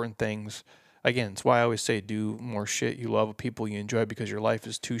do important things. Again, it's why I always say do more shit you love with people you enjoy because your life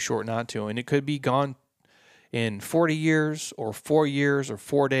is too short not to. And it could be gone in 40 years or 4 years or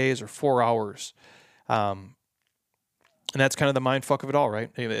 4 days or 4 hours. And that's kind of the mind fuck of it all, right?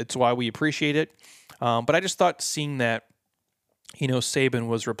 It's why we appreciate it. But I just thought seeing that, Saban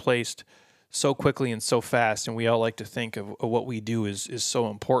was replaced so quickly and so fast, and we all like to think of what we do is so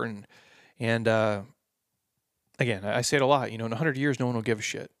important. And again, I say it a lot, in 100 years, no one will give a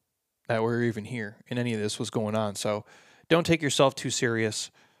shit that we're even here and any of this was going on. So don't take yourself too serious.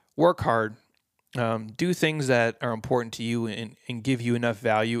 Work hard. Do things that are important to you and give you enough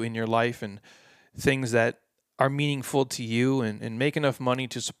value in your life, and things that are meaningful to you, and make enough money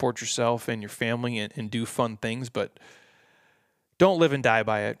to support yourself and your family, and do fun things, but don't live and die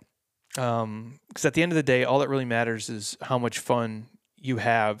by it. Because at the end of the day, all that really matters is how much fun you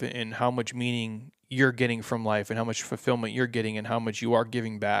have and how much meaning you're getting from life and how much fulfillment you're getting and how much you are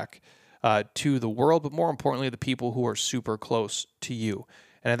giving back to the world, but more importantly, the people who are super close to you.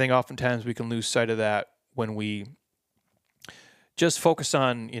 And I think oftentimes we can lose sight of that when we just focus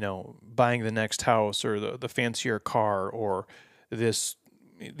on, buying the next house or the fancier car or these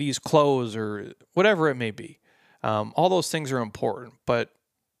clothes or whatever it may be. All those things are important, but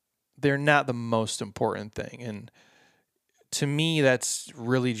they're not the most important thing. And to me, that's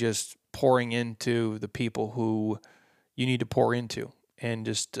really just pouring into the people who you need to pour into, and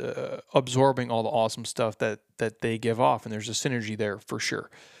just absorbing all the awesome stuff that they give off. And there's a synergy there for sure.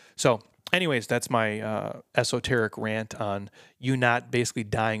 So anyways, that's my esoteric rant on you not basically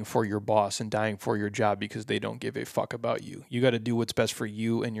dying for your boss and dying for your job because they don't give a fuck about you. You got to do what's best for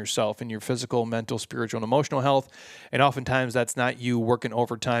you and yourself and your physical, mental, spiritual, and emotional health. And oftentimes that's not you working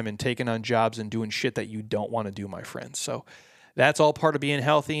overtime and taking on jobs and doing shit that you don't want to do, my friends. So that's all part of being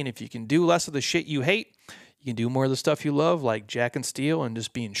healthy. And if you can do less of the shit you hate, you can do more of the stuff you love, like Jack and Steel and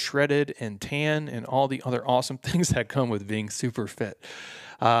just being shredded and tan and all the other awesome things that come with being super fit.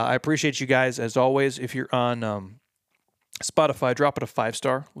 I appreciate you guys, as always. If you're on Spotify, drop it a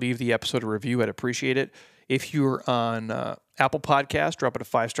 5-star. Leave the episode a review. I'd appreciate it. If you're on Apple Podcasts, drop it a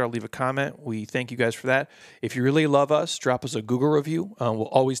 5-star. Leave a comment. We thank you guys for that. If you really love us, drop us a Google review. We'll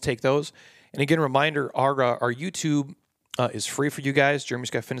always take those. And again, reminder, our YouTube is free for you guys.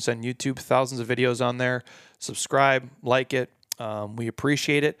 Jeremy's Got Fitness on YouTube. Thousands of videos on there. Subscribe, like it. We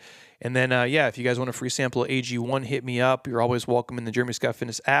appreciate it. And then, if you guys want a free sample of AG1, hit me up. You're always welcome in the Jeremy Scott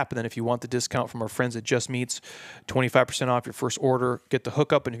Fitness app. And then if you want the discount from our friends at Just Meats, 25% off your first order, get the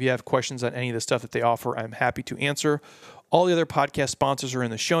hookup. And if you have questions on any of the stuff that they offer, I'm happy to answer. All the other podcast sponsors are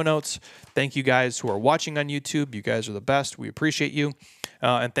in the show notes. Thank you guys who are watching on YouTube. You guys are the best. We appreciate you.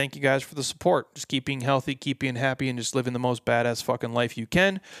 And thank you guys for the support. Just keep being healthy, keep being happy, and just living the most badass fucking life you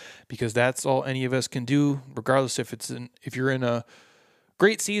can, because that's all any of us can do, regardless if you're in a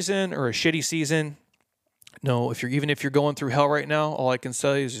great season or a shitty season. No, if you're going through hell right now, all I can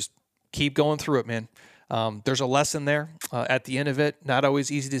tell you is just keep going through it, man. There's a lesson there at the end of it. Not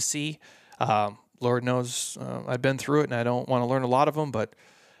always easy to see. Lord knows I've been through it, and I don't want to learn a lot of them, but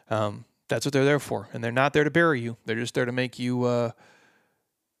that's what they're there for. And they're not there to bury you. They're just there to make you a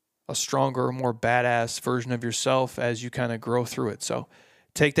stronger, more badass version of yourself as you kind of grow through it. So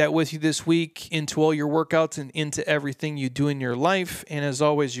take that with you this week into all your workouts and into everything you do in your life. And as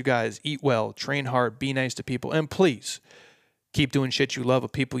always, you guys, eat well, train hard, be nice to people, and please keep doing shit you love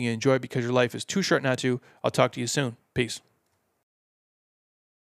with people you enjoy, because your life is too short not to. I'll talk to you soon. Peace.